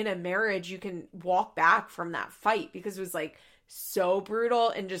how in a marriage you can walk back from that fight, because it was like so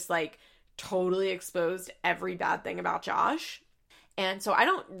brutal and just like totally exposed every bad thing about Josh. And so I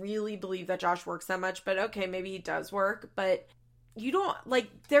don't really believe that Josh works that much, but okay, maybe he does work. But you don't, like,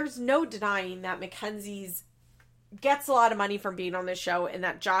 there's no denying that Mackenzie's gets a lot of money from being on this show, and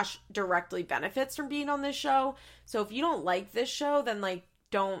that Josh directly benefits from being on this show. So if you don't like this show, then, like,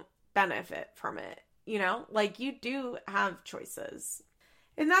 don't benefit from it. You know, like, you do have choices.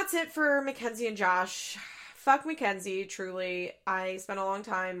 And that's it for Mackenzie and Josh. Fuck Mackenzie, truly. I spent a long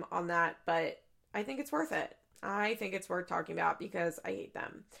time on that, but I think it's worth it. I think it's worth talking about because I hate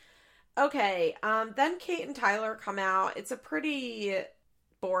them. Okay, then Kate and Tyler come out. It's a pretty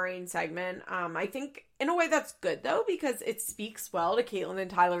boring segment. I think in a way that's good, though, because it speaks well to Caitlyn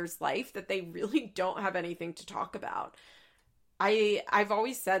and Tyler's life that they really don't have anything to talk about. I've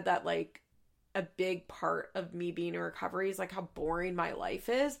always said that, like, a big part of me being in recovery is, like, how boring my life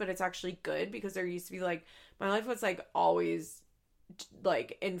is, but it's actually good, because there used to be, like, my life was, like, always,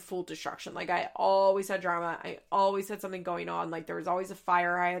 like, in full destruction. Like, I always had drama. I always had something going on. Like, there was always a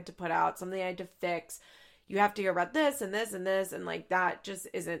fire I had to put out, something I had to fix. You have to hear about this and this and this, and, like, that just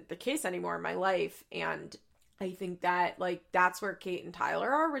isn't the case anymore in my life. And I think that, like, that's where Kate and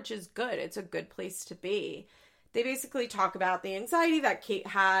Tyler are, which is good. It's a good place to be. They basically talk about the anxiety that Kate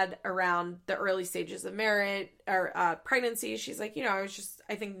had around the early stages of marriage or pregnancy. She's like, you know, I was just,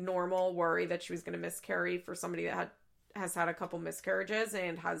 I think, normal worry that she was going to miscarry for somebody that had has had a couple miscarriages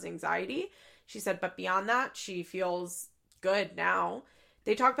and has anxiety. She said, but beyond that, she feels good now.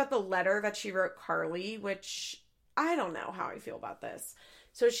 They talked about the letter that she wrote Carly, which I don't know how I feel about this.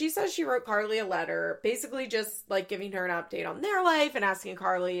 So she says she wrote Carly a letter, basically just like giving her an update on their life and asking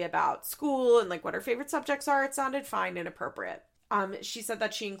Carly about school and like what her favorite subjects are. It sounded fine and appropriate. She said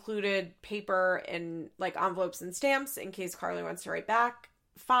that she included paper and like envelopes and stamps in case Carly wants to write back.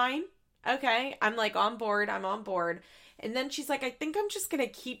 Fine. Okay. I'm like on board. I'm on board. And then she's like, I think I'm just going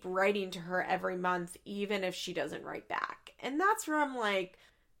to keep writing to her every month, even if she doesn't write back. And that's where I'm like,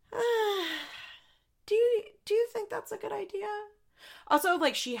 do you think that's a good idea? Also,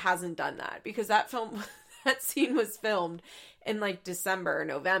 like, she hasn't done that because that scene was filmed in like December,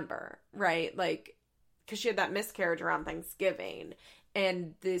 November, right? Like, because she had that miscarriage around Thanksgiving,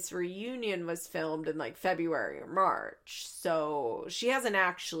 and this reunion was filmed in like February or March. So she hasn't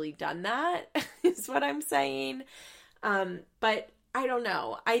actually done that, is what I'm saying. But I don't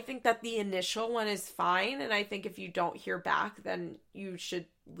know. I think that the initial one is fine, and I think if you don't hear back, then you should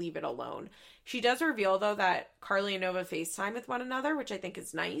leave it alone. She does reveal, though, that Carly and Nova FaceTime with one another, which I think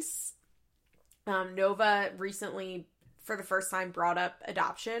is nice. Nova recently, for the first time, brought up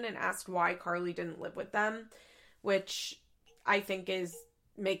adoption and asked why Carly didn't live with them, which I think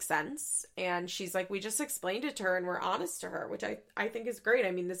makes sense. And she's like, we just explained it to her and we're honest to her, which I think is great.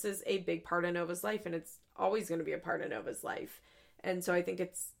 I mean, this is a big part of Nova's life, and it's always going to be a part of Nova's life. And so I think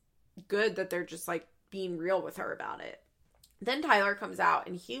it's good that they're just like being real with her about it. Then Tyler comes out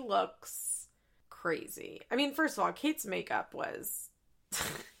and he looks crazy. I mean, first of all, Kate's makeup was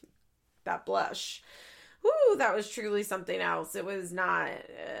that blush. Ooh, that was truly something else. It was not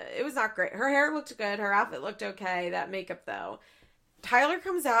great. Her hair looked good. Her outfit looked okay. That makeup, though. Tyler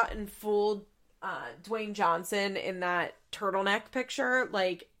comes out in full Dwayne Johnson in that turtleneck picture.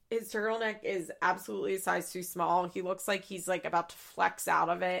 Like, his turtleneck is absolutely a size too small. He looks like he's like about to flex out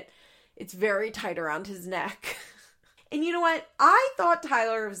of it. It's very tight around his neck. And you know what? I thought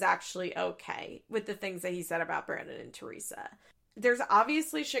Tyler was actually okay with the things that he said about Brandon and Teresa. There's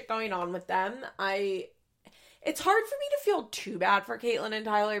obviously shit going on with them. It's hard for me to feel too bad for Caitlyn and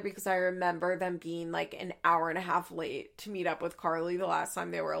Tyler because I remember them being like an hour and a half late to meet up with Carly the last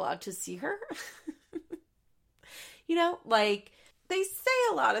time they were allowed to see her. You know, like, they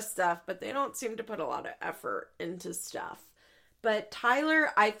say a lot of stuff, but they don't seem to put a lot of effort into stuff. But Tyler,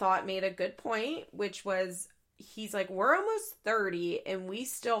 I thought, made a good point, which was, he's like, we're almost 30 and we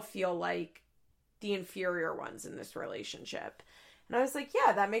still feel like the inferior ones in this relationship. And I was like,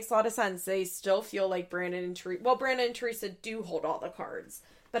 yeah, that makes a lot of sense. They still feel like Brandon and Teresa do hold all the cards.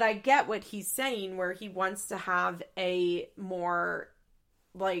 But I get what he's saying, where he wants to have a more,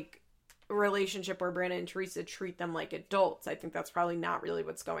 like, relationship where Brandon and Teresa treat them like adults. I think that's probably not really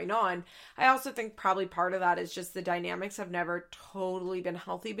what's going on. I also think probably part of that is just the dynamics have never totally been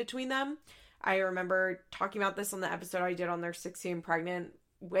healthy between them. I remember talking about this on the episode I did on their 16 pregnant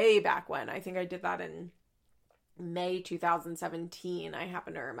way back when. I think I did that in May 2017, I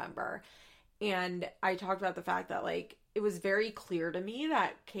happen to remember. And I talked about the fact that, like, it was very clear to me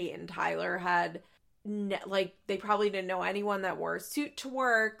that Kate and Tyler had, they probably didn't know anyone that wore a suit to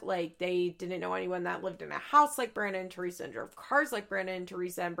work. Like, they didn't know anyone that lived in a house like Brandon and Teresa and drove cars like Brandon and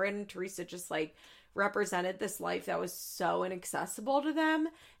Teresa. And Brandon and Teresa just, like, represented this life that was so inaccessible to them.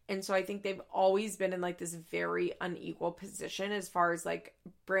 And so I think they've always been in, like, this very unequal position as far as, like,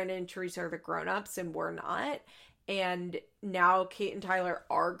 Brandon and Teresa are the grown-ups and we're not. And now Kate and Tyler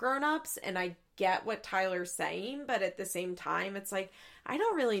are grown-ups, and I get what Tyler's saying, but at the same time, it's like, I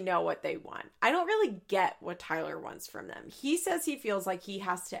don't really know what they want. I don't really get what Tyler wants from them. He says he feels like he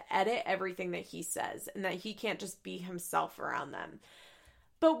has to edit everything that he says and that he can't just be himself around them.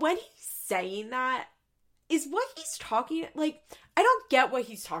 But when he's saying that, is what he's talking, like, I don't get what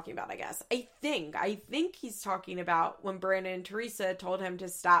he's talking about, I guess. I think he's talking about when Brandon and Teresa told him to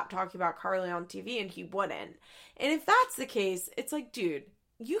stop talking about Carly on TV and he wouldn't. And if that's the case, it's like, dude,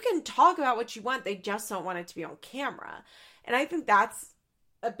 you can talk about what you want. They just don't want it to be on camera. And I think that's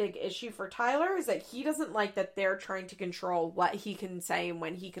a big issue for Tyler, is that he doesn't like that they're trying to control what he can say and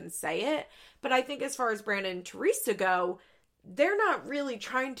when he can say it. But I think as far as Brandon and Teresa go, they're not really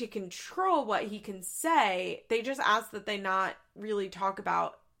trying to control what he can say. They just ask that they not really talk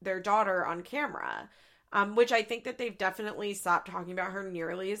about their daughter on camera, which I think that they've definitely stopped talking about her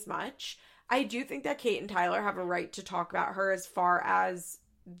nearly as much. I do think that Kate and Tyler have a right to talk about her as far as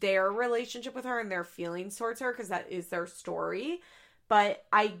their relationship with her and their feelings towards her, because that is their story. But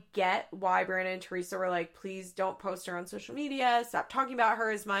I get why Brandon and Teresa were like, please don't post her on social media. Stop talking about her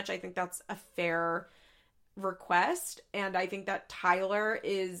as much. I think that's a fair request, and I think that Tyler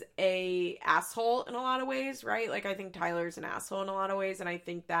is a asshole in a lot of ways, right? Like, I think Tyler's an asshole in a lot of ways, and I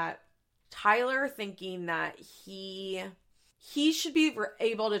think that Tyler thinking that he should be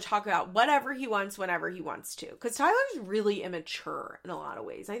able to talk about whatever he wants whenever he wants to, because Tyler's really immature in a lot of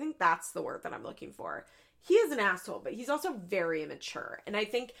ways. I think that's the word that I'm looking for. He is an asshole, but he's also very immature. And I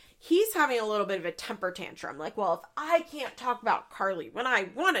think he's having a little bit of a temper tantrum. Like, well, if I can't talk about Carly when I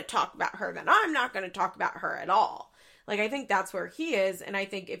want to talk about her, then I'm not going to talk about her at all. Like, I think that's where he is. And I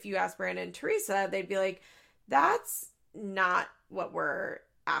think if you ask Brandon and Teresa, they'd be like, that's not what we're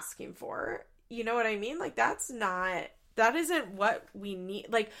asking for. You know what I mean? Like, that isn't what we need.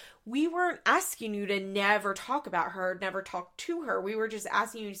 Like, we weren't asking you to never talk about her, never talk to her. We were just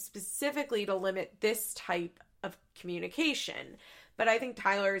asking you specifically to limit this type of communication. But I think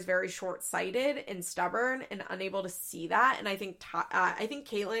Tyler is very short-sighted and stubborn and unable to see that. And I think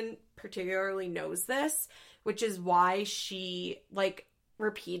Caitlyn particularly knows this, which is why she, like,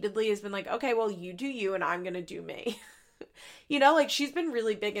 repeatedly has been like, okay, well, you do you and I'm going to do me. You know, like, she's been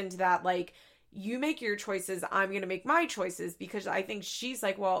really big into that, like, you make your choices, I'm going to make my choices, because I think she's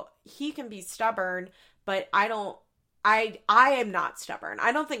like, well, he can be stubborn, but I am not stubborn.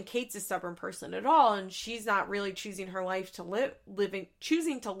 I don't think Kate's a stubborn person at all, and she's not really choosing her life to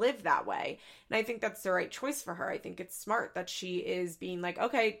choosing to live that way. And I think that's the right choice for her. I think it's smart that she is being like,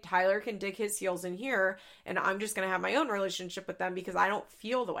 okay, Tyler can dig his heels in here, and I'm just going to have my own relationship with them because I don't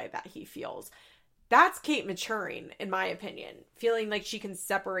feel the way that he feels. That's Kate maturing, in my opinion, feeling like she can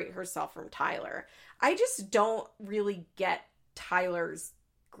separate herself from Tyler. I just don't really get Tyler's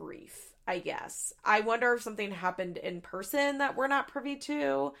grief, I guess. I wonder if something happened in person that we're not privy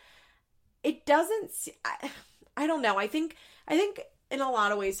to. It doesn't... I don't know. I think in a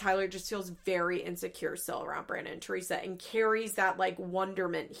lot of ways, Tyler just feels very insecure still around Brandon and Teresa, and carries that, like,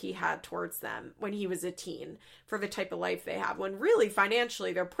 wonderment he had towards them when he was a teen for the type of life they have, when really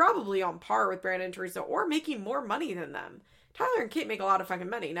financially they're probably on par with Brandon and Teresa or making more money than them. Tyler and Kate make a lot of fucking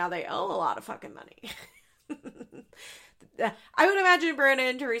money. Now they owe a lot of fucking money. I would imagine Brandon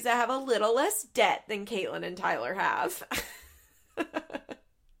and Teresa have a little less debt than Caitlyn and Tyler have.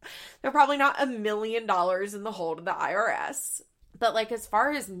 They're probably not $1 million in the hole to the IRS. But, like, as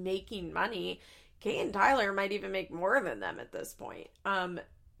far as making money, Kate and Tyler might even make more than them at this point.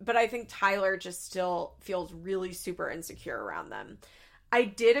 But I think Tyler just still feels really super insecure around them. I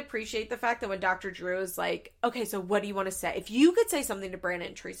did appreciate the fact that when Dr. Drew was like, okay, so what do you want to say? If you could say something to Brandon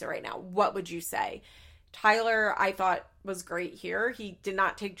and Teresa right now, what would you say? Tyler, I thought, was great here. He did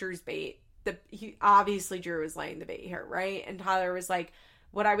not take Drew's bait. Obviously, Drew was laying the bait here, right? And Tyler was like,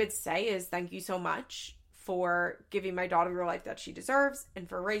 what I would say is thank you so much for giving my daughter the life that she deserves and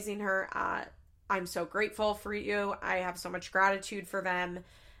for raising her. I'm so grateful for you. I have so much gratitude for them.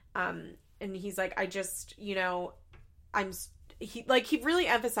 And he's like, I just, you know, he really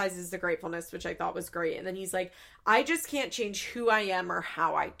emphasizes the gratefulness, which I thought was great. And then he's like, I just can't change who I am or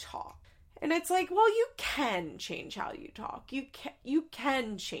how I talk. And it's like, well, you can change how you talk. You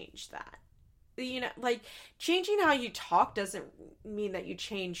can change that. You know, like, changing how you talk doesn't mean that you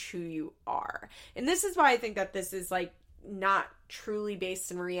change who you are. And this is why I think that this is, like, not truly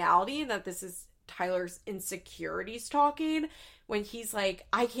based in reality, and that this is Tyler's insecurities talking when he's like,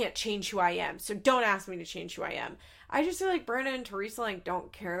 I can't change who I am, so don't ask me to change who I am. I just feel like Brandon and Teresa, like,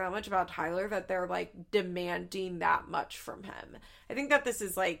 don't care that much about Tyler that they're, like, demanding that much from him. I think that this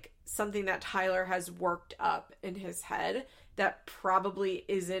is, like, something that Tyler has worked up in his head that probably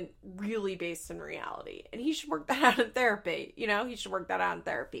isn't really based in reality. And he should work that out in therapy. You know, he should work that out in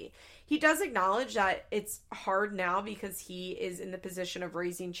therapy. He does acknowledge that it's hard now because he is in the position of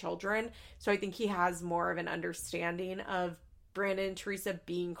raising children. So I think he has more of an understanding of Brandon and Teresa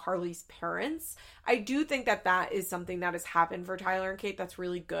being Carly's parents. I do think that that is something that has happened for Tyler and Kate that's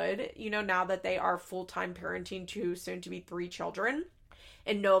really good. You know, now that they are full-time parenting two, soon to be 3 children.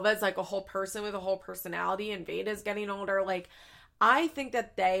 And Nova's like a whole person with a whole personality, and Veda's getting older. Like, I think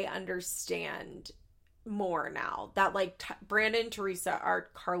that they understand more now that, like, Brandon and Teresa are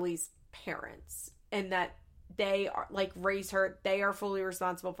Carly's parents, and that they are, like, raise her. They are fully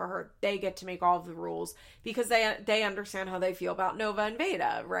responsible for her. They get to make all of the rules because they understand how they feel about Nova and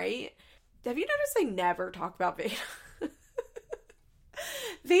Veda, right? Have you noticed they never talk about Veda?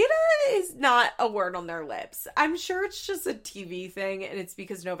 Veda is not a word on their lips. I'm sure it's just a TV thing, and it's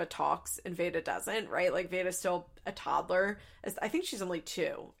because Nova talks and Veda doesn't, right? Like, Veda's still a toddler. I think she's only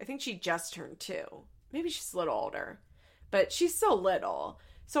 2. I think she just turned 2. Maybe she's a little older, but she's still little.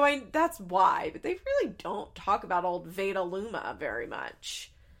 So that's why. But they really don't talk about old Veda Luma very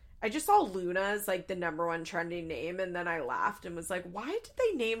much. I just saw Luna as, like, the #1 trending name, and then I laughed and was like, why did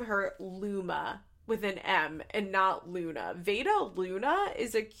they name her Luma with an M and not Luna. Veda Luna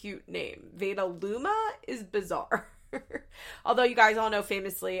is a cute name. Veda Luma is bizarre. Although you guys all know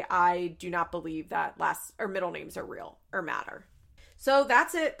famously, I do not believe that last or middle names are real or matter. So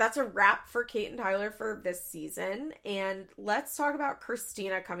that's it. That's a wrap for Kate and Tyler for this season. And let's talk about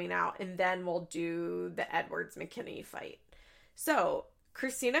Christina coming out, and then we'll do the Edwards-McKinney fight. So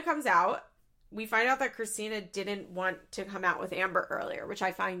Christina comes out. We find out that Christina didn't want to come out with Amber earlier, which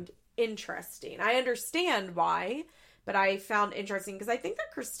I find interesting. I understand why, but I found interesting because I think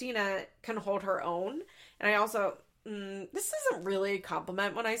that Christina can hold her own. And I also, this isn't really a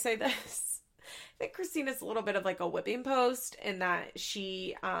compliment when I say this. I think Christina's a little bit of like a whipping post in that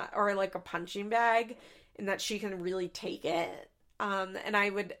she, or like a punching bag, in that she can really take it. And I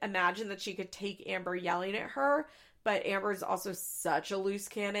would imagine that she could take Amber yelling at her, but Amber is also such a loose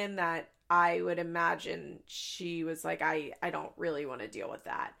cannon that I would imagine she was like, I don't really want to deal with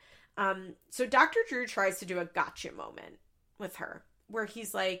that. So Dr. Drew tries to do a gotcha moment with her, where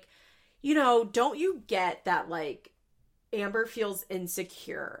he's like, you know, don't you get that, like, Amber feels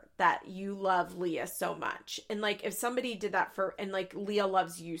insecure that you love Leah so much. And like, if somebody did that and like Leah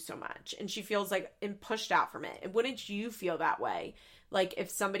loves you so much and she feels like and pushed out from it, and wouldn't you feel that way? Like if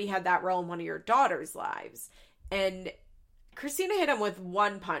somebody had that role in one of your daughter's lives? And Christina hit him with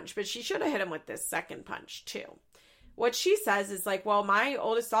one punch, but she should have hit him with this second punch too. What she says is like, well, my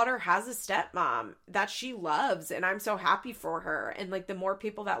oldest daughter has a stepmom that she loves, and I'm so happy for her. And like, the more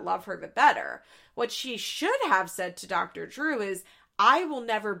people that love her, the better. What she should have said to Dr. Drew is, I will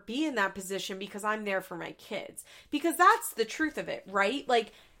never be in that position because I'm there for my kids. Because that's the truth of it, right?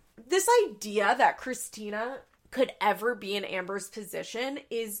 Like, this idea that Christina could ever be in Amber's position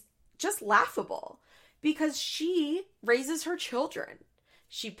is just laughable, because she raises her children.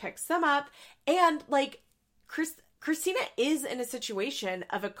 She picks them up, and like, Christina is in a situation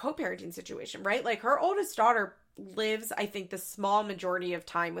of a co-parenting situation, right? Like, her oldest daughter lives, I think, the small majority of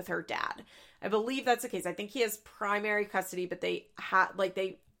time with her dad. I believe that's the case. I think he has primary custody, but they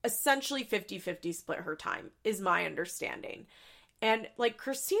essentially 50-50 split her time, is my understanding. And like,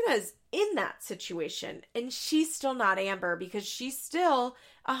 Christina's in that situation, and she's still not Amber because she's still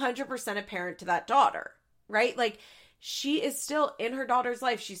 100% a parent to that daughter, right? Like, she is still in her daughter's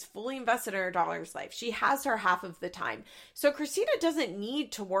life. She's fully invested in her daughter's life. She has her half of the time. So Christina doesn't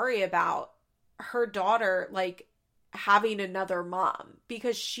need to worry about her daughter, like, having another mom,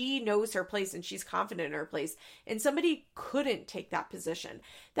 because she knows her place and she's confident in her place. And somebody couldn't take that position.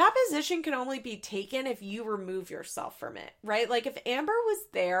 That position can only be taken if you remove yourself from it, right? Like, if Amber was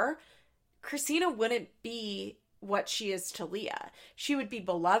there, Christina wouldn't be what she is to Leah. She would be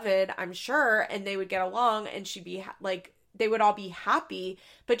beloved, I'm sure, and they would get along, and she'd be like, they would all be happy,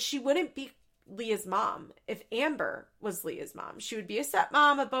 but she wouldn't be Leah's mom. If Amber was Leah's mom, she would be a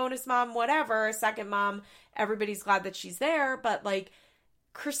stepmom, a bonus mom, whatever, a second mom. Everybody's glad that she's there, but like,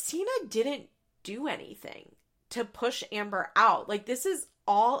 Christina didn't do anything to push Amber out. Like, this is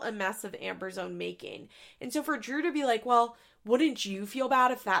all a mess of Amber's own making. And so for Drew to be like, well, wouldn't you feel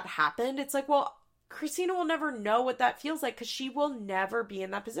bad if that happened? It's like, well, Christina will never know what that feels like because she will never be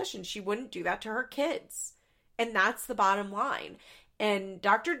in that position. She wouldn't do that to her kids. And that's the bottom line. And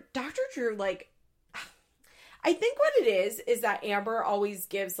Dr. Drew, like, I think what it is that Amber always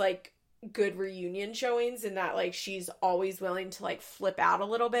gives like good reunion showings, and that like she's always willing to like flip out a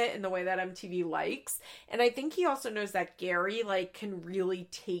little bit in the way that MTV likes. And I think he also knows that Gary like can really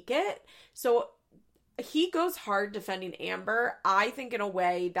take it. So he goes hard defending Amber, I think, in a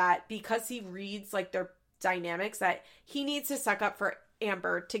way that, because he reads like their dynamics, that he needs to suck up for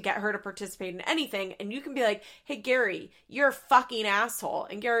Amber to get her to participate in anything. And you can be like, hey, Gary, you're a fucking asshole.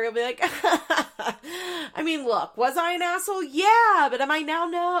 And Gary will be like, I mean, look, was I an asshole? Yeah, but am I now?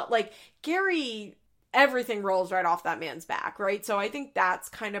 No. Like, Gary, everything rolls right off that man's back, right? So I think that's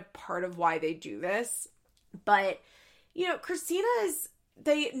kind of part of why they do this. But, you know,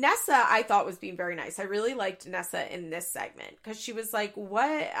 Nessa, I thought, was being very nice. I really liked Nessa in this segment because she was like,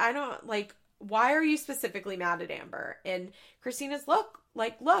 what? I don't, like, why are you specifically mad at Amber? And Christina's, look,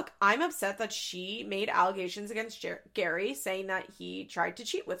 I'm upset that she made allegations against Gary, saying that he tried to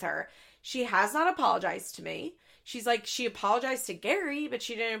cheat with her. She has not apologized to me. She's like, she apologized to Gary, but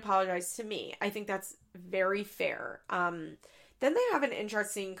she didn't apologize to me. I think that's very fair. Then they have an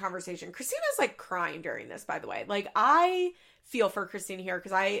interesting conversation. Christina's like crying during this, by the way. Like, I feel for Christina here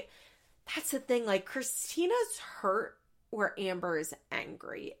because that's the thing. Like, Christina's hurt where Amber is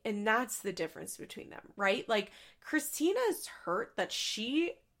angry. And that's the difference between them, right? Like, Christina's hurt that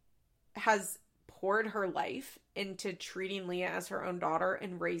she has poured her life into treating Leah as her own daughter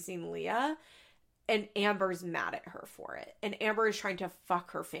and raising Leah. And Amber's mad at her for it. And Amber is trying to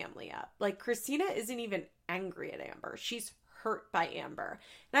fuck her family up. Like, Christina isn't even angry at Amber. She's hurt by Amber.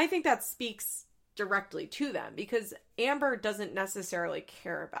 And I think that speaks directly to them because Amber doesn't necessarily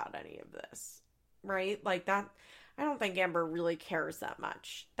care about any of this, right? Like, that, I don't think Amber really cares that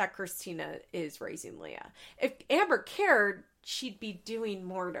much that Christina is raising Leah. If Amber cared, she'd be doing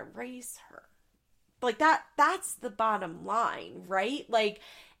more to raise her. Like, that's the bottom line, right? Like,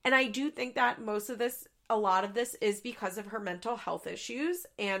 and I do think that a lot of this is because of her mental health issues.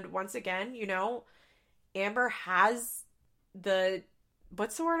 And once again, you know, Amber has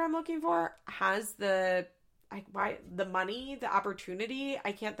what's the word I'm looking for? Has the money, the opportunity.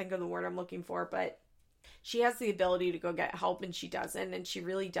 I can't think of the word I'm looking for, but she has the ability to go get help and she doesn't. And she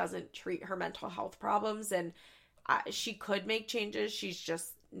really doesn't treat her mental health problems. And she could make changes. She's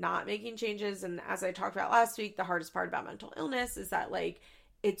just not making changes. And as I talked about last week, the hardest part about mental illness is that, like,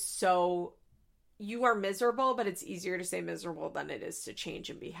 it's so, you are miserable, but it's easier to stay miserable than it is to change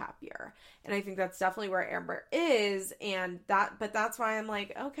and be happier. And I think that's definitely where Amber is. But that's why I'm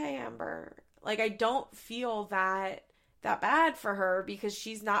like, okay, Amber, like, I don't feel that bad for her because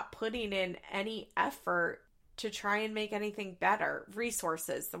she's not putting in any effort to try and make anything better.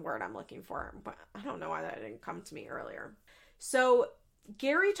 Resources, the word I'm looking for. But I don't know why that didn't come to me earlier. So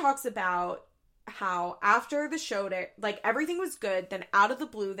Gary talks about how after the show, like, everything was good, then out of the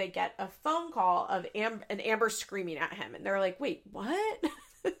blue they get a phone call of Amber screaming at him, and they're like, wait, what?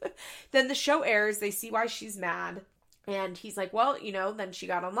 Then the show airs, they see why she's mad, and he's like, well, you know, then she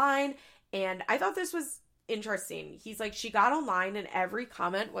got online. And I thought this was interesting. He's like, she got online and every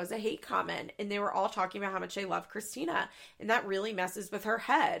comment was a hate comment, and they were all talking about how much they love Christina, and that really messes with her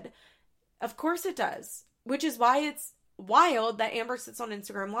head. Of course it does, which is why it's wild that Amber sits on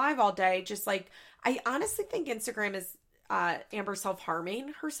Instagram Live all day. Just like, I honestly think Instagram is Amber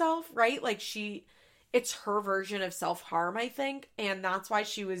self-harming herself, right? Like, it's her version of self-harm, I think, and that's why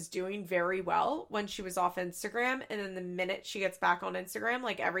she was doing very well when she was off Instagram, and then the minute she gets back on Instagram,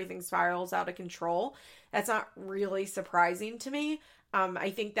 like, everything spirals out of control. That's not really surprising to me.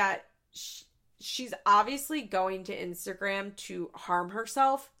 I think that she's obviously going to Instagram to harm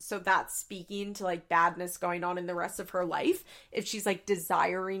herself. So that's speaking to, like, badness going on in the rest of her life. If she's, like,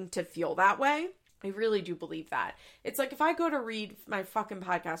 desiring to feel that way, I really do believe that. It's like, if I go to read my fucking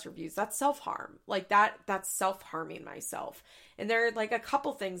podcast reviews, that's self-harm. Like, that's self-harming myself. And there are, like, a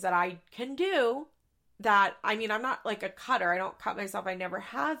couple things that I can do that, I mean, I'm not, like, a cutter. I don't cut myself. I never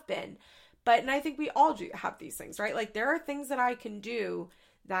have been. And I think we all do have these things, right? Like, there are things that I can do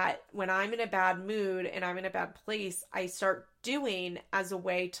that when I'm in a bad mood and I'm in a bad place, I start doing as a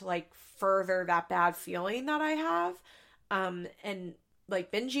way to, like, further that bad feeling that I have. And,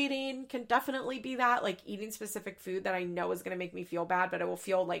 like, binge eating can definitely be that, like, eating specific food that I know is going to make me feel bad, but it will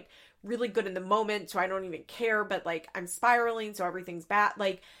feel, like, really good in the moment, so I don't even care, but, like, I'm spiraling, so everything's bad.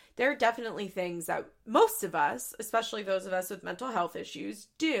 Like, there are definitely things that most of us, especially those of us with mental health issues,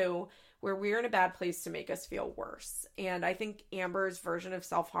 do where we're in a bad place to make us feel worse. And I think Amber's version of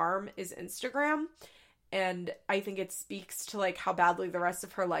self-harm is Instagram. And I think it speaks to, like, how badly the rest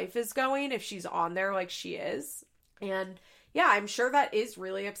of her life is going if she's on there like she is. And yeah, I'm sure that is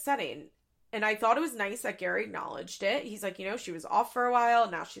really upsetting. And I thought it was nice that Gary acknowledged it. He's like, you know, she was off for a while,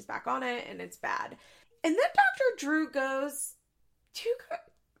 and now she's back on it, and it's bad. And then Dr. Drew goes,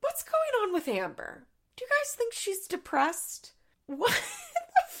 what's going on with Amber? Do you guys think she's depressed? What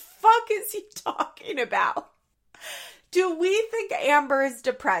the fuck is he talking about? Do we think Amber is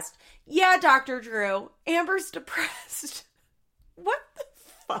depressed? Yeah, Dr. Drew, Amber's depressed. What the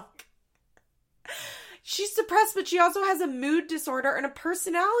fuck? She's depressed, but she also has a mood disorder and a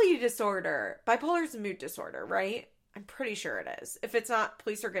personality disorder. Bipolar is a mood disorder, right? I'm pretty sure it is. If it's not,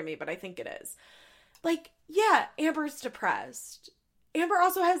 please forgive me, but I think it is. Like, yeah, Amber's depressed. Amber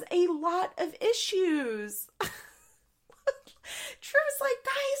also has a lot of issues. Drew's like,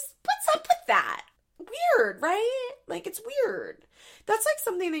 guys, what's up with that? Weird, right? Like, it's weird. That's like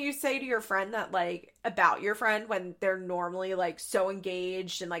something that you say to your friend that, like, about your friend when they're normally, like, so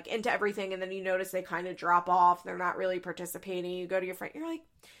engaged and, like, into everything, and then you notice they kind of drop off, they're not really participating. You go to your friend, you're like,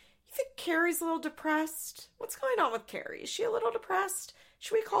 you think Carrie's a little depressed? What's going on with Carrie? Is she a little depressed?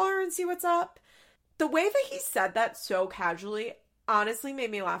 Should we call her and see what's up? The way that he said that so casually honestly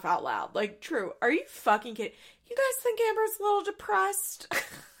made me laugh out loud. Like, Drew, are you fucking kidding? You guys think Amber's a little depressed?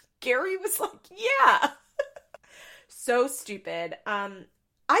 Gary was like, yeah. So stupid. I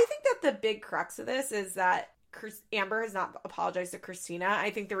think that the big crux of this is that Amber has not apologized to Christina. I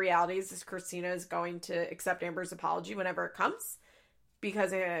think the reality is Christina is going to accept Amber's apology whenever it comes,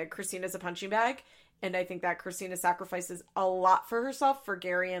 because Christina's a punching bag. And I think that Christina sacrifices a lot for herself for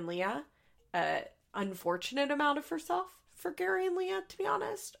Gary and Leah. unfortunate amount of herself for Gary and Leah, to be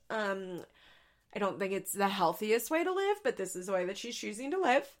honest. I don't think it's the healthiest way to live, but this is the way that she's choosing to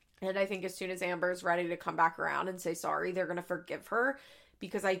live. And I think as soon as Amber's ready to come back around and say sorry, they're going to forgive her,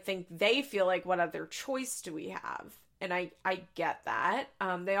 because I think they feel like, what other choice do we have? And I get that.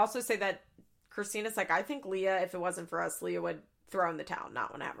 They also say that Christina's like, I think Leah, if it wasn't for us, Leah would throw in the towel,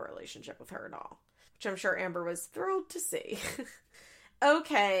 not want to have a relationship with her at all, which I'm sure Amber was thrilled to see.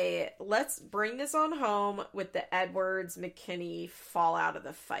 Okay, let's bring this on home with the Edwards-McKinney fallout of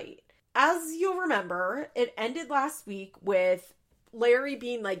the fight. As you'll remember, it ended last week with Larry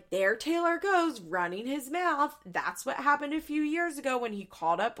being like, there Taylor goes, running his mouth. That's what happened a few years ago when he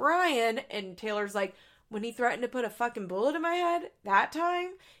called up Ryan, and Taylor's like, when he threatened to put a fucking bullet in my head, that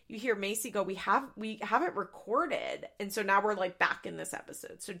time, you hear Macy go, we have it recorded. And so now we're like back in this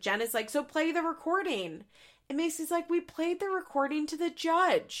episode. So Jen is like, so play the recording. And Macy's like, we played the recording to the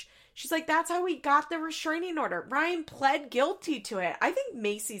judge. She's like, that's how we got the restraining order. Ryan pled guilty to it. I think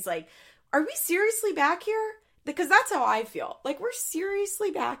Macy's like, are we seriously back here? Because that's how I feel. Like, we're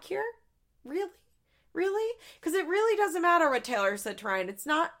seriously back here? Really? Really? Because it really doesn't matter what Taylor said to Ryan. It's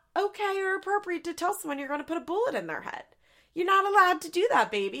not okay or appropriate to tell someone you're going to put a bullet in their head. You're not allowed to do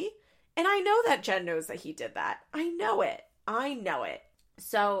that, baby. And I know that Jen knows that he did that. I know it.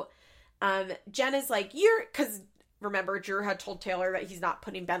 So, Jen is like, because remember, Drew had told Taylor that he's not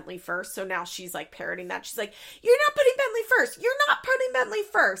putting Bentley first. So now she's like parroting that. She's like, you're not putting Bentley first. You're not putting Bentley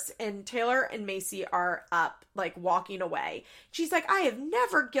first. And Taylor and Macy are up, like walking away. She's like, I have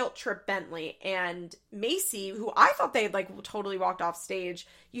never guilt tripped Bentley. And Macy, who I thought they had like totally walked off stage,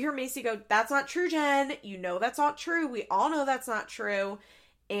 you hear Macy go, that's not true, Jen. You know that's not true. We all know that's not true.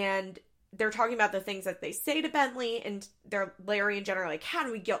 And they're talking about the things that they say to Bentley, and Larry and Jen are like, how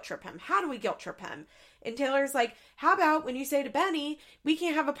do we guilt trip him? How do we guilt trip him? And Taylor's like, how about when you say to Benny, we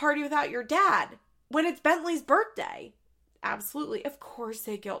can't have a party without your dad when it's Bentley's birthday? Absolutely. Of course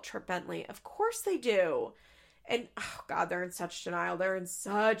they guilt trip Bentley. Of course they do. And, oh God, they're in such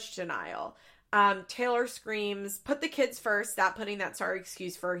denial. Taylor screams, put the kids first, stop putting that sorry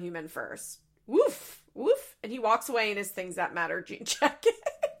excuse for a human first. Woof, woof. And he walks away in his Things That Matter jean jacket.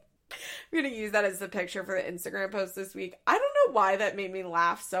 I'm going to use that as the picture for the Instagram post this week. I don't know why that made me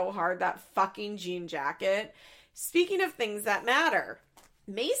laugh so hard, that fucking jean jacket. Speaking of things that matter,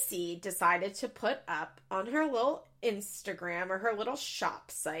 Macy decided to put up on her little Instagram or her little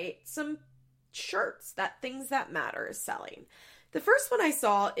shop site some shirts that Things That Matter is selling. The first one I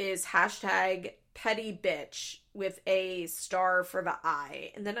saw is hashtag petty bitch with a star for the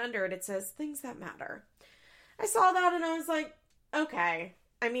eye. And then under it, it says Things That Matter. I saw that and I was like, okay.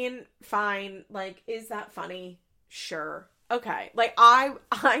 I mean, fine. Like, is that funny? Sure. Okay. Like, I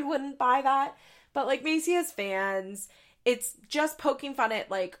wouldn't buy that. But, like, Macy has fans. It's just poking fun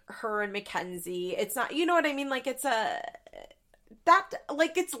at, like, her and Mackenzie. It's not, you know what I mean? Like, it's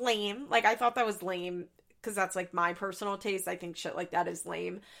it's lame. Like, I thought that was lame because that's, like, my personal taste. I think shit like that is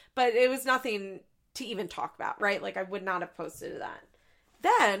lame. But it was nothing to even talk about, right? Like, I would not have posted that.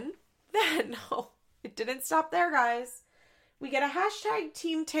 Then, no, it didn't stop there, guys. We get a hashtag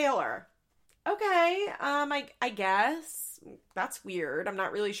Team Taylor. Okay, I guess. That's weird. I'm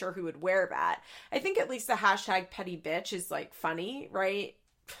not really sure who would wear that. I think at least the hashtag petty bitch is, like, funny, right?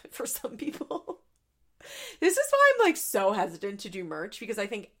 For some people. This is why I'm, like, so hesitant to do merch, because I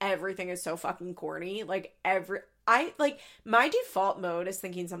think everything is so fucking corny. Like, my default mode is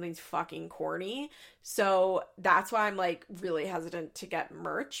thinking something's fucking corny. So that's why I'm, like, really hesitant to get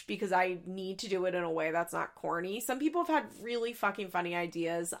merch, because I need to do it in a way that's not corny. Some people have had really fucking funny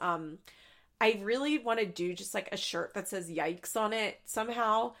ideas. I really want to do just, like, a shirt that says yikes on it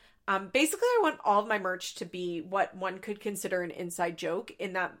somehow. Basically, I want all of my merch to be what one could consider an inside joke,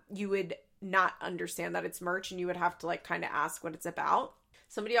 in that you would not understand that it's merch and you would have to, like, kind of ask what it's about.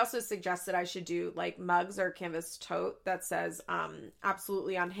 Somebody also suggested I should do, like, mugs or canvas tote that says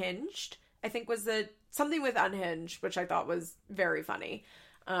absolutely unhinged. I think was something with unhinged, which I thought was very funny.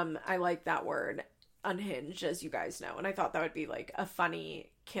 I like that word, unhinged, as you guys know. And I thought that would be, like, a funny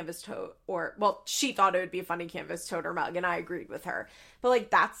canvas tote, she thought it would be a funny canvas tote or mug, and I agreed with her. But,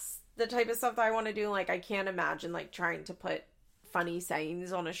 like, that's the type of stuff that I want to do. Like, I can't imagine, like, trying to put funny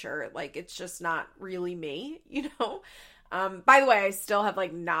sayings on a shirt. Like, it's just not really me, you know? By the way, I still have,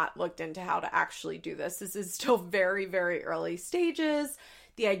 like, not looked into how to actually do this. This is still very, very early stages.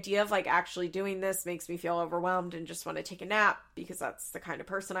 The idea of, like, actually doing this makes me feel overwhelmed and just want to take a nap, because that's the kind of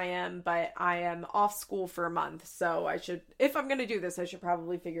person I am. But I am off school for a month, so if I'm going to do this, I should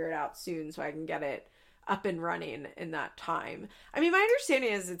probably figure it out soon so I can get it up and running in that time. I mean, my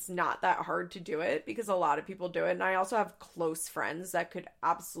understanding is it's not that hard to do it, because a lot of people do it. And I also have close friends that could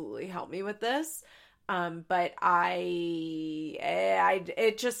absolutely help me with this. But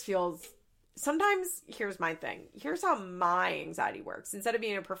it just feels, sometimes, here's my thing. Here's how my anxiety works. Instead of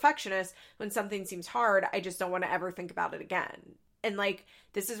being a perfectionist, when something seems hard, I just don't want to ever think about it again. And like,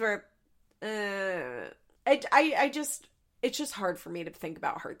 this is where, it's just hard for me to think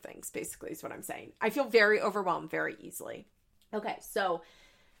about hard things, basically, is what I'm saying. I feel very overwhelmed very easily. Okay, so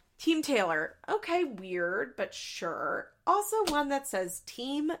Team Taylor. Okay, weird, but sure. Also one that says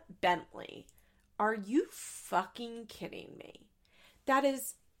Team Bentley. Are you fucking kidding me? That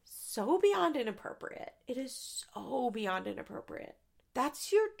is so beyond inappropriate. It is so beyond inappropriate.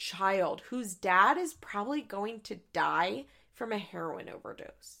 That's your child whose dad is probably going to die from a heroin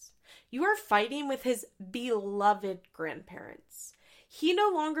overdose. You are fighting with his beloved grandparents. He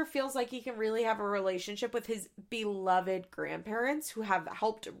no longer feels like he can really have a relationship with his beloved grandparents who have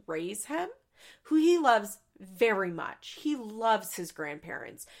helped raise him, who he loves very much. He loves his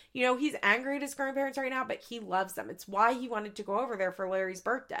grandparents. You know, he's angry at his grandparents right now, but he loves them. It's why he wanted to go over there for Larry's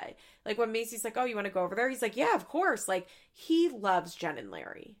birthday. Like when Macy's like, oh, you want to go over there? He's like, yeah, of course. Like he loves Jen and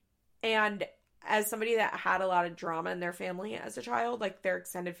Larry. And as somebody that had a lot of drama in their family as a child, like their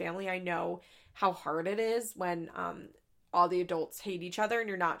extended family, I know how hard it is when all the adults hate each other and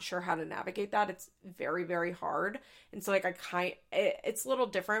you're not sure how to navigate that. It's very, very hard. And so like it's a little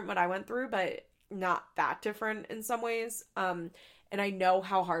different what I went through, but not that different in some ways. And I know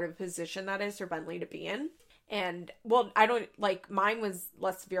how hard of a position that is for Bentley to be in. And well, I don't like, mine was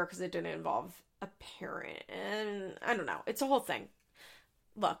less severe because it didn't involve a parent, and I don't know. It's a whole thing.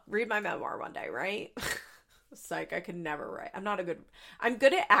 Look, read my memoir one day, right? Psych, I could never write. I'm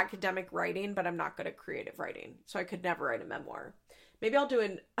good at academic writing, but I'm not good at creative writing. So I could never write a memoir. Maybe I'll do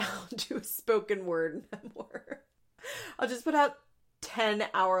a spoken word memoir. I'll just put out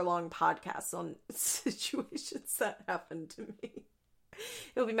 10-hour-long podcasts on situations that happened to me.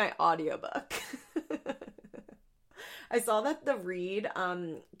 It'll be my audiobook. I saw that the Reed,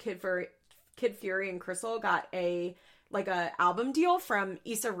 Kid Fury and Crystal got a album deal from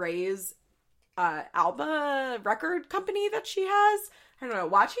Issa Rae's Alba record company that she has. I don't know,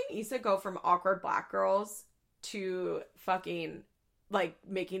 watching Issa go from awkward black girls to fucking like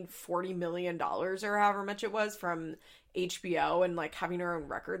making $40 million or however much it was from HBO and like having her own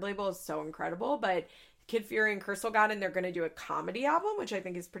record label is so incredible. But Kid Fury and Crystal got in, they're going to do a comedy album, which I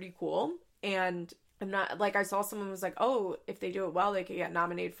think is pretty cool. And I'm not like, I saw someone was like, oh, if they do it well, they could get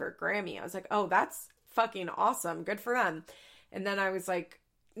nominated for a Grammy. I was like, oh, that's fucking awesome. Good for them. And then I was like,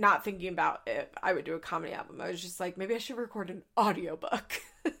 not thinking about if I would do a comedy album. I was just like, maybe I should record an audiobook.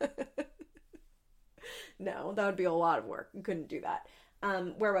 No, that would be a lot of work. Couldn't do that.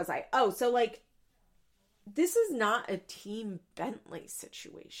 Where was I? Oh, so like, this is not a Team Bentley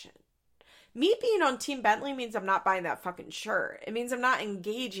situation. Me being on Team Bentley means I'm not buying that fucking shirt. It means I'm not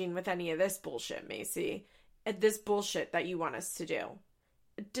engaging with any of this bullshit, Macy. This bullshit that you want us to do.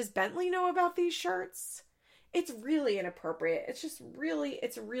 Does Bentley know about these shirts? It's really inappropriate. It's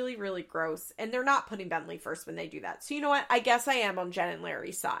really, really gross. And they're not putting Bentley first when they do that. So you know what? I guess I am on Jen and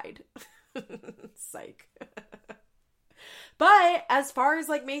Larry's side. Psych. But as far as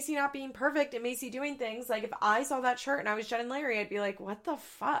like Macy not being perfect and Macy doing things, like if I saw that shirt and I was Jen and Larry, I'd be like, what the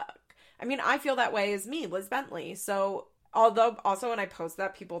fuck? I mean, I feel that way as me, Liz Bentley. So although also when I posted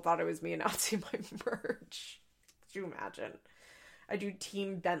that, people thought it was me announcing my merch. Could you imagine? I do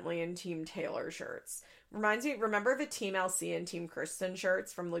Team Bentley and Team Taylor shirts. Reminds me, remember the Team LC and Team Kristen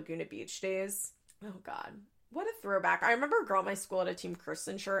shirts from Laguna Beach days? Oh God, what a throwback. I remember a girl at my school had a Team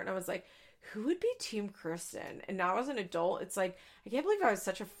Kristen shirt and I was like, who would be Team Kristen? And now as an adult, it's like, I can't believe I was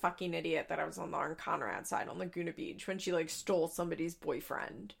such a fucking idiot that I was on Lauren Conrad's side on Laguna Beach when she like stole somebody's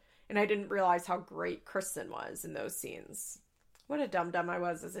boyfriend. And I didn't realize how great Kristen was in those scenes. What a dum-dum I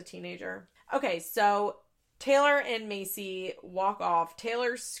was as a teenager. Okay, so Taylor and Macy walk off.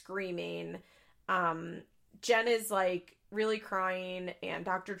 Taylor's screaming. Jen is like really crying and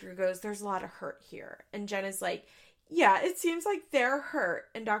Dr. Drew goes, there's a lot of hurt here. And Jen is like, yeah, it seems like they're hurt.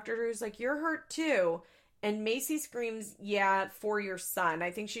 And Dr. Drew's like, you're hurt too. And Macy screams, yeah, for your son.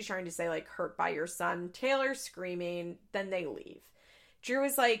 I think she's trying to say like hurt by your son. Taylor's screaming. Then they leave. Drew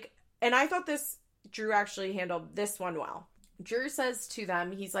is like, and I thought Drew actually handled this one well. Drew says to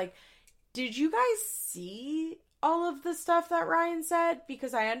them, he's like, did you guys see all of the stuff that Ryan said?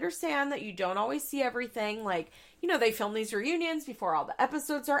 Because I understand that you don't always see everything. Like, you know, they film these reunions before all the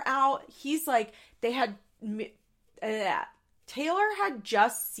episodes are out. He's like, Taylor had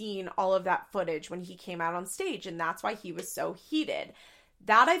just seen all of that footage when he came out on stage, and that's why he was so heated.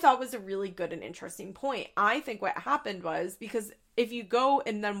 That I thought was a really good and interesting point. I think what happened was, because if you go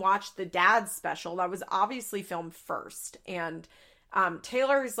and then watch the dad's special, that was obviously filmed first. And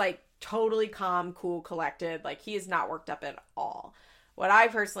Taylor is like totally calm, cool, collected. Like, he is not worked up at all. What I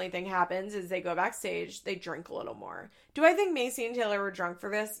personally think happens is they go backstage, they drink a little more. Do I think Macy and Taylor were drunk for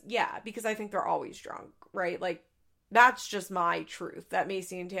this? Yeah, because I think they're always drunk, right? Like, that's just my truth, that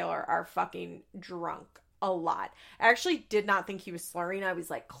Macy and Taylor are fucking drunk a lot. I actually did not think he was slurring. I was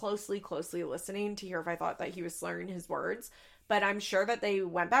like closely listening to hear if I thought that he was slurring his words. But I'm sure that they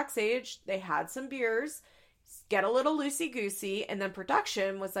went backstage, they had some beers, get a little loosey-goosey, and then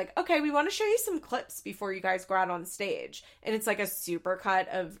production was like, okay, we want to show you some clips before you guys go out on stage. And it's like a super cut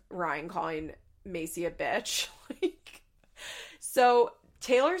of Ryan calling Macy a bitch. So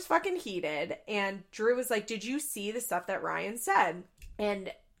Taylor's fucking heated, and Drew was like, did you see the stuff that Ryan said? And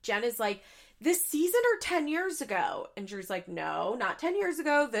Jen is like, this season or 10 years ago? And Drew's like, no, not 10 years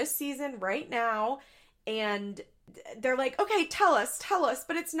ago, this season right now. And they're like, okay, tell us,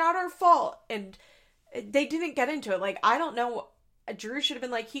 but it's not our fault. And they didn't get into it. Like, I don't know. Drew should have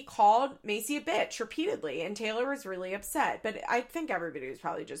been like, he called Macy a bitch repeatedly, and Taylor was really upset. But I think everybody was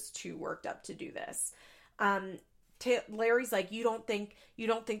probably just too worked up to do this. Larry's like, you don't think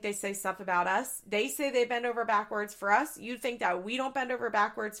they say stuff about us? They say they bend over backwards for us. You think that we don't bend over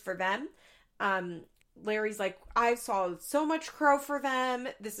backwards for them? Larry's like, I saw so much crow for them.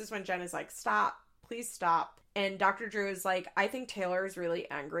 This is when Jen is like, stop, please stop. And Dr. Drew is like, I think Taylor is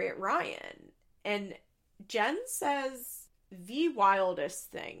really angry at Ryan. And Jen says the wildest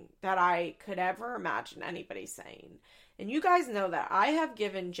thing that I could ever imagine anybody saying. And you guys know that I have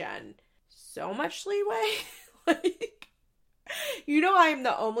given Jen so much leeway. Like, you know, I am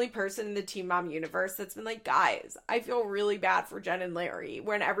the only person in the Teen Mom universe that's been like, guys, I feel really bad for Jen and Larry.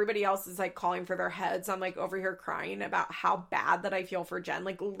 When everybody else is like calling for their heads, I'm like over here crying about how bad that I feel for Jen.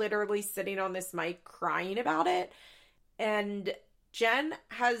 Like, literally sitting on this mic crying about it. And Jen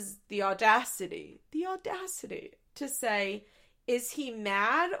has the audacity to say, is he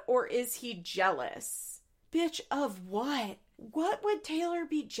mad or is he jealous? Bitch, of what? What would Taylor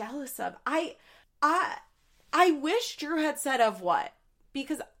be jealous of? I wish Drew had said of what,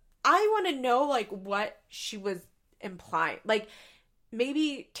 because I want to know, like, what she was implying. Like,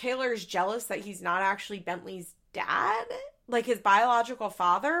 maybe Taylor's jealous that he's not actually Bentley's dad, like his biological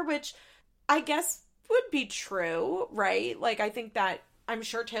father, which I guess would be true, right? Like, I think that, I'm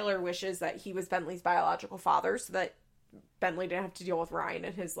sure Taylor wishes that he was Bentley's biological father so that Bentley didn't have to deal with Ryan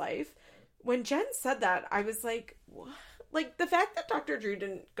in his life. When Jen said that, I was like, what? Like, the fact that Dr. Drew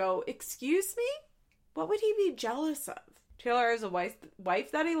didn't go, excuse me? What would he be jealous of? Taylor has a wife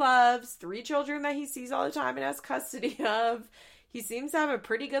that he loves, 3 children that he sees all the time and has custody of. He seems to have a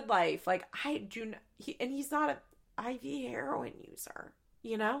pretty good life. Like, and he's not an IV heroin user,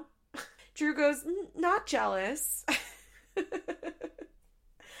 you know? Drew goes, not jealous.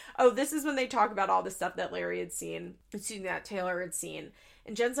 Oh, this is when they talk about all the stuff that Larry had seen, that Taylor had seen.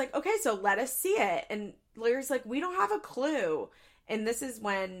 And Jen's like, okay, so let us see it. And Larry's like, we don't have a clue. And this is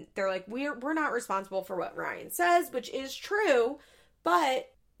when they're like, we're not responsible for what Ryan says, which is true, but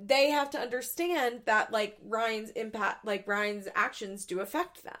they have to understand that, like, Ryan's impact, like, Ryan's actions do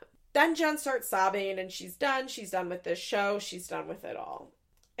affect them. Then Jen starts sobbing, and she's done. She's done with this show. She's done with it all.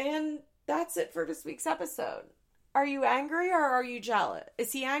 And that's it for this week's episode. Are you angry or are you jealous?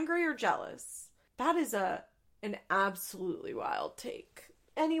 Is he angry or jealous? That is an absolutely wild take.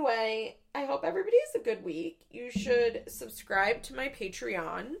 Anyway, I hope everybody has a good week. You should subscribe to my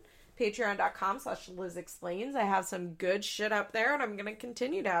Patreon, patreon.com/LizExplains. I have some good shit up there, and I'm going to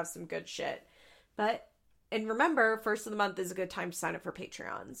continue to have some good shit. And remember, first of the month is a good time to sign up for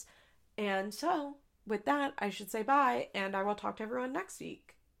Patreons. And so, with that, I should say bye, and I will talk to everyone next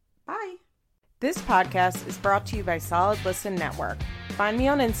week. Bye. This podcast is brought to you by Solid Listen Network. Find me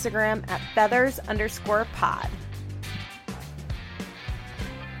on Instagram at feathers_pod.